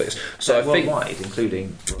box office. So I think worldwide,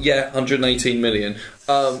 including 118 million.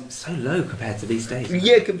 So low compared to these days.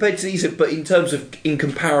 Yeah, compared to these, but in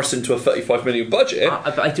comparison to a 35 million budget,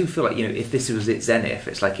 but I do feel like, if this was its zenith,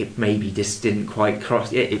 it's like it maybe just didn't quite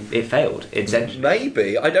cross. It failed.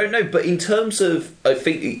 Maybe, I don't know. But in terms of, I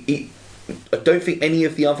don't think any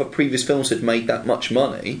of the other previous films had made that much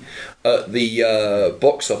money at the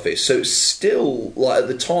box office. So it's still, like, at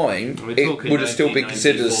the time, it would have still been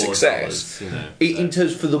considered a success. In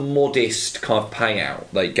terms for the modest kind of payout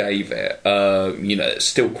they gave it, it's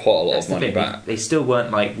still quite a lot of money back. They still weren't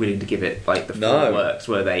like willing to give it like the full works,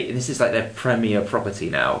 were they? And this is like their premier property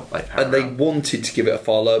now, like Paramount. And they wanted to give it a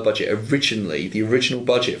far lower budget. Originally, the original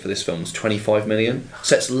budget for this film was 25 million,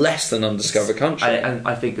 so it's less than Undiscovered Country. And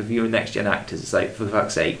I think of you and Next Gen actors, it's like, for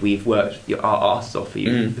fuck's sake, we've worked our asses off for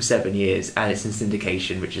you for 7 years, and it's in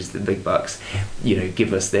syndication, which is the big bucks.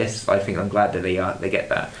 Give us this. I think I'm glad that they get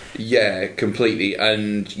that. Yeah, completely.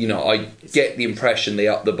 And I get the impression they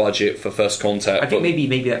upped the budget for First Contact. I think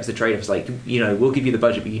maybe that was the trade-off. It's like, we'll give you the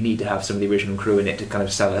budget, but you need to have some of the original crew in it to kind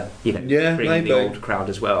of sell it. Bring in the old crowd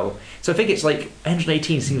as well. So I think it's like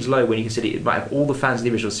 118 seems low when you consider it might have all the fans of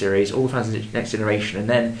the original series, all the fans of the Next Generation, and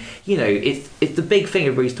then it's the big thing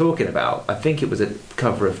everybody's talking about. I think it was a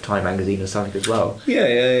cover of Time magazine or something as well.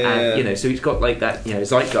 And so he's got like that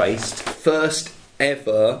zeitgeist. First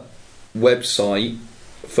ever website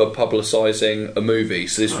for publicising a movie.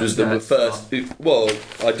 So this was the first. Well,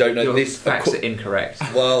 I don't know. This facts are incorrect.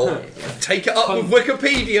 Well, take it up with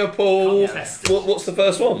Wikipedia, Paul. What's the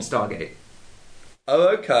first one? Stargate. Oh,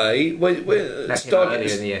 okay. Stargate earlier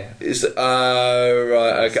in the year.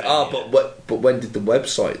 Right. Okay. But when did the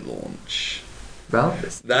website launch? Well,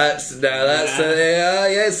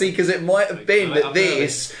 see, because it might have been that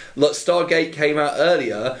Stargate came out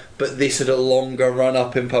earlier, but this had a longer run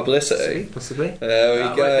up in publicity. Possibly. There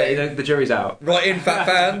we go. The jury's out. Right in, fat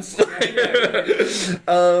fans.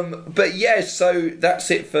 But yeah, so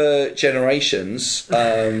that's it for Generations,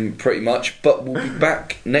 pretty much. But we'll be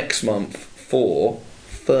back next month for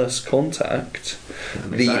First Contact,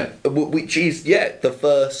 which is the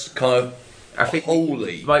first kind of. I think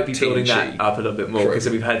we might be building that up a little bit more, because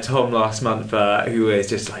we've had Tom last month who is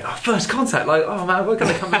just like, First Contact, like, oh man, we're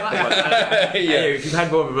going to come to that one. If you've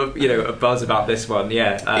had more of a buzz about this one,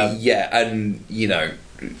 and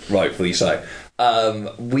rightfully so.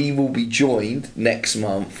 We will be joined next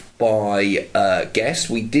month by guests.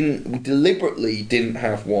 We deliberately didn't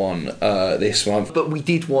have one this month, but we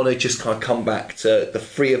did want to just kind of come back to the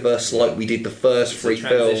three of us like we did the first three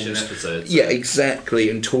films. Episode, so. Yeah,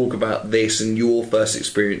 exactly, and talk about this and your first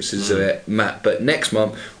experiences of it, Matt. But next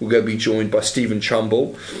month we're going to be joined by Stephen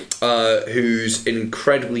Trumbull, who's an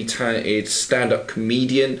incredibly talented stand-up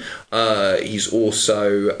comedian. He's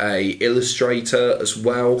also a illustrator as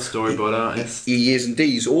well. Storyboard artist. He is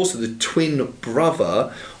indeed. He's also the twin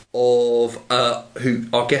brother of who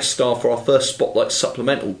our guest star for our first Spotlight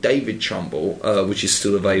supplemental, David Trumbull, which is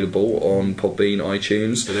still available on Podbean,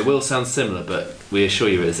 iTunes. So they will sound similar, but we assure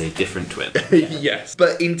you it is a different twin. Yes.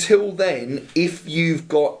 But until then, if you've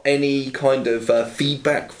got any kind of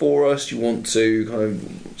feedback for us, you want to kind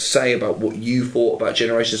of say about what you thought about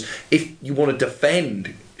Generations, if you want to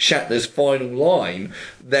defend Shatner's final line,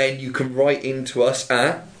 then you can write into us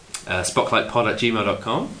at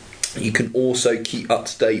spotlightpod@gmail.com. You can also keep up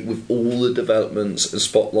to date with all the developments of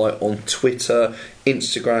Spotlight on Twitter,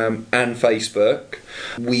 Instagram and Facebook.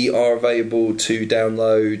 We are available to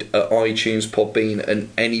download at iTunes, Podbean and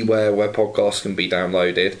anywhere where podcasts can be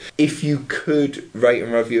downloaded. If you could rate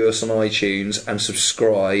and review us on iTunes and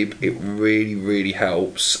subscribe, it really, really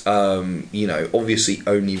helps. Obviously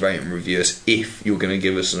only rate and review us if you're going to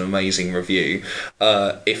give us an amazing review.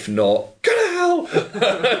 If not, go to hell!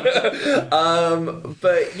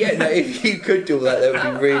 But yeah, no, if you could do all that would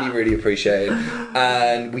be really, really appreciated.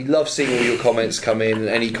 And we love seeing all your comments come in and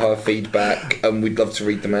any kind of feedback, and we'd love to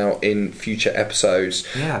read them out in future episodes.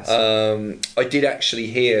 I did actually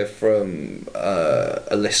hear from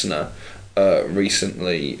a listener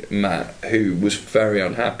recently, Matt, who was very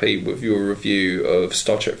unhappy with your review of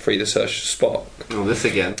Star Trek 3: The Search for Spock. Oh, this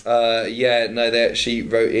again. They actually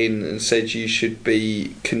wrote in and said you should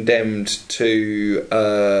be condemned to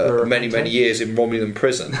many years in Romulan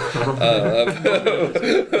prison.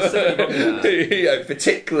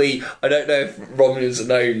 Particularly, I don't know if Romulans are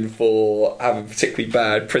known for having a particularly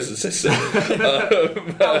bad prison system.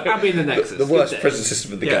 I'll be in the Nexus. The worst prison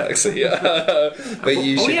system in the galaxy. But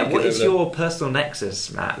you should. What is your personal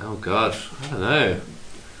Nexus, Matt? Oh God, I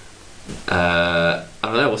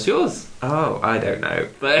don't know. What's yours? Oh, I don't know.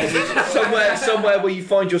 But somewhere where you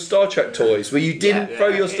find your Star Trek toys, where you didn't throw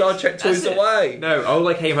your Star Trek toys away. No, all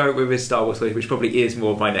I came out with was Star Wars toys, which probably is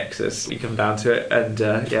more of my nexus. You come down to it, and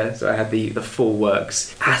so I had the full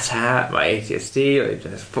works. AT-AT, my ATSD,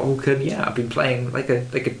 Falcon. Yeah, I've been playing like a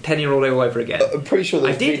 10-year-old all over again. I'm pretty sure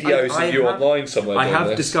there's videos of you online somewhere. I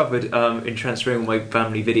have discovered in transferring all my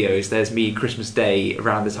family videos, there's me Christmas Day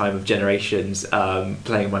around the time of Generations,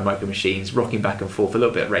 playing my Micro Machines, rocking back and forth, a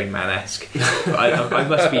little bit Rain Man-esque. I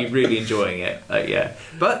must be really enjoying it.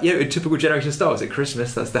 But in typical Generation Star Wars at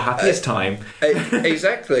Christmas, that's the happiest time.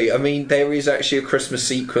 Exactly. I mean, there is actually a Christmas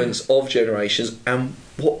sequence of Generations, and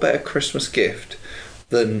what better Christmas gift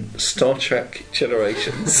than Star Trek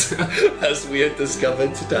Generations, as we have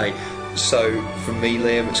discovered today. So, from me,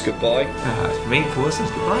 Liam, it's goodbye. From me, Paul, it's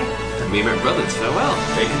goodbye. me and my brothers, farewell.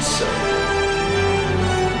 Thank you so much.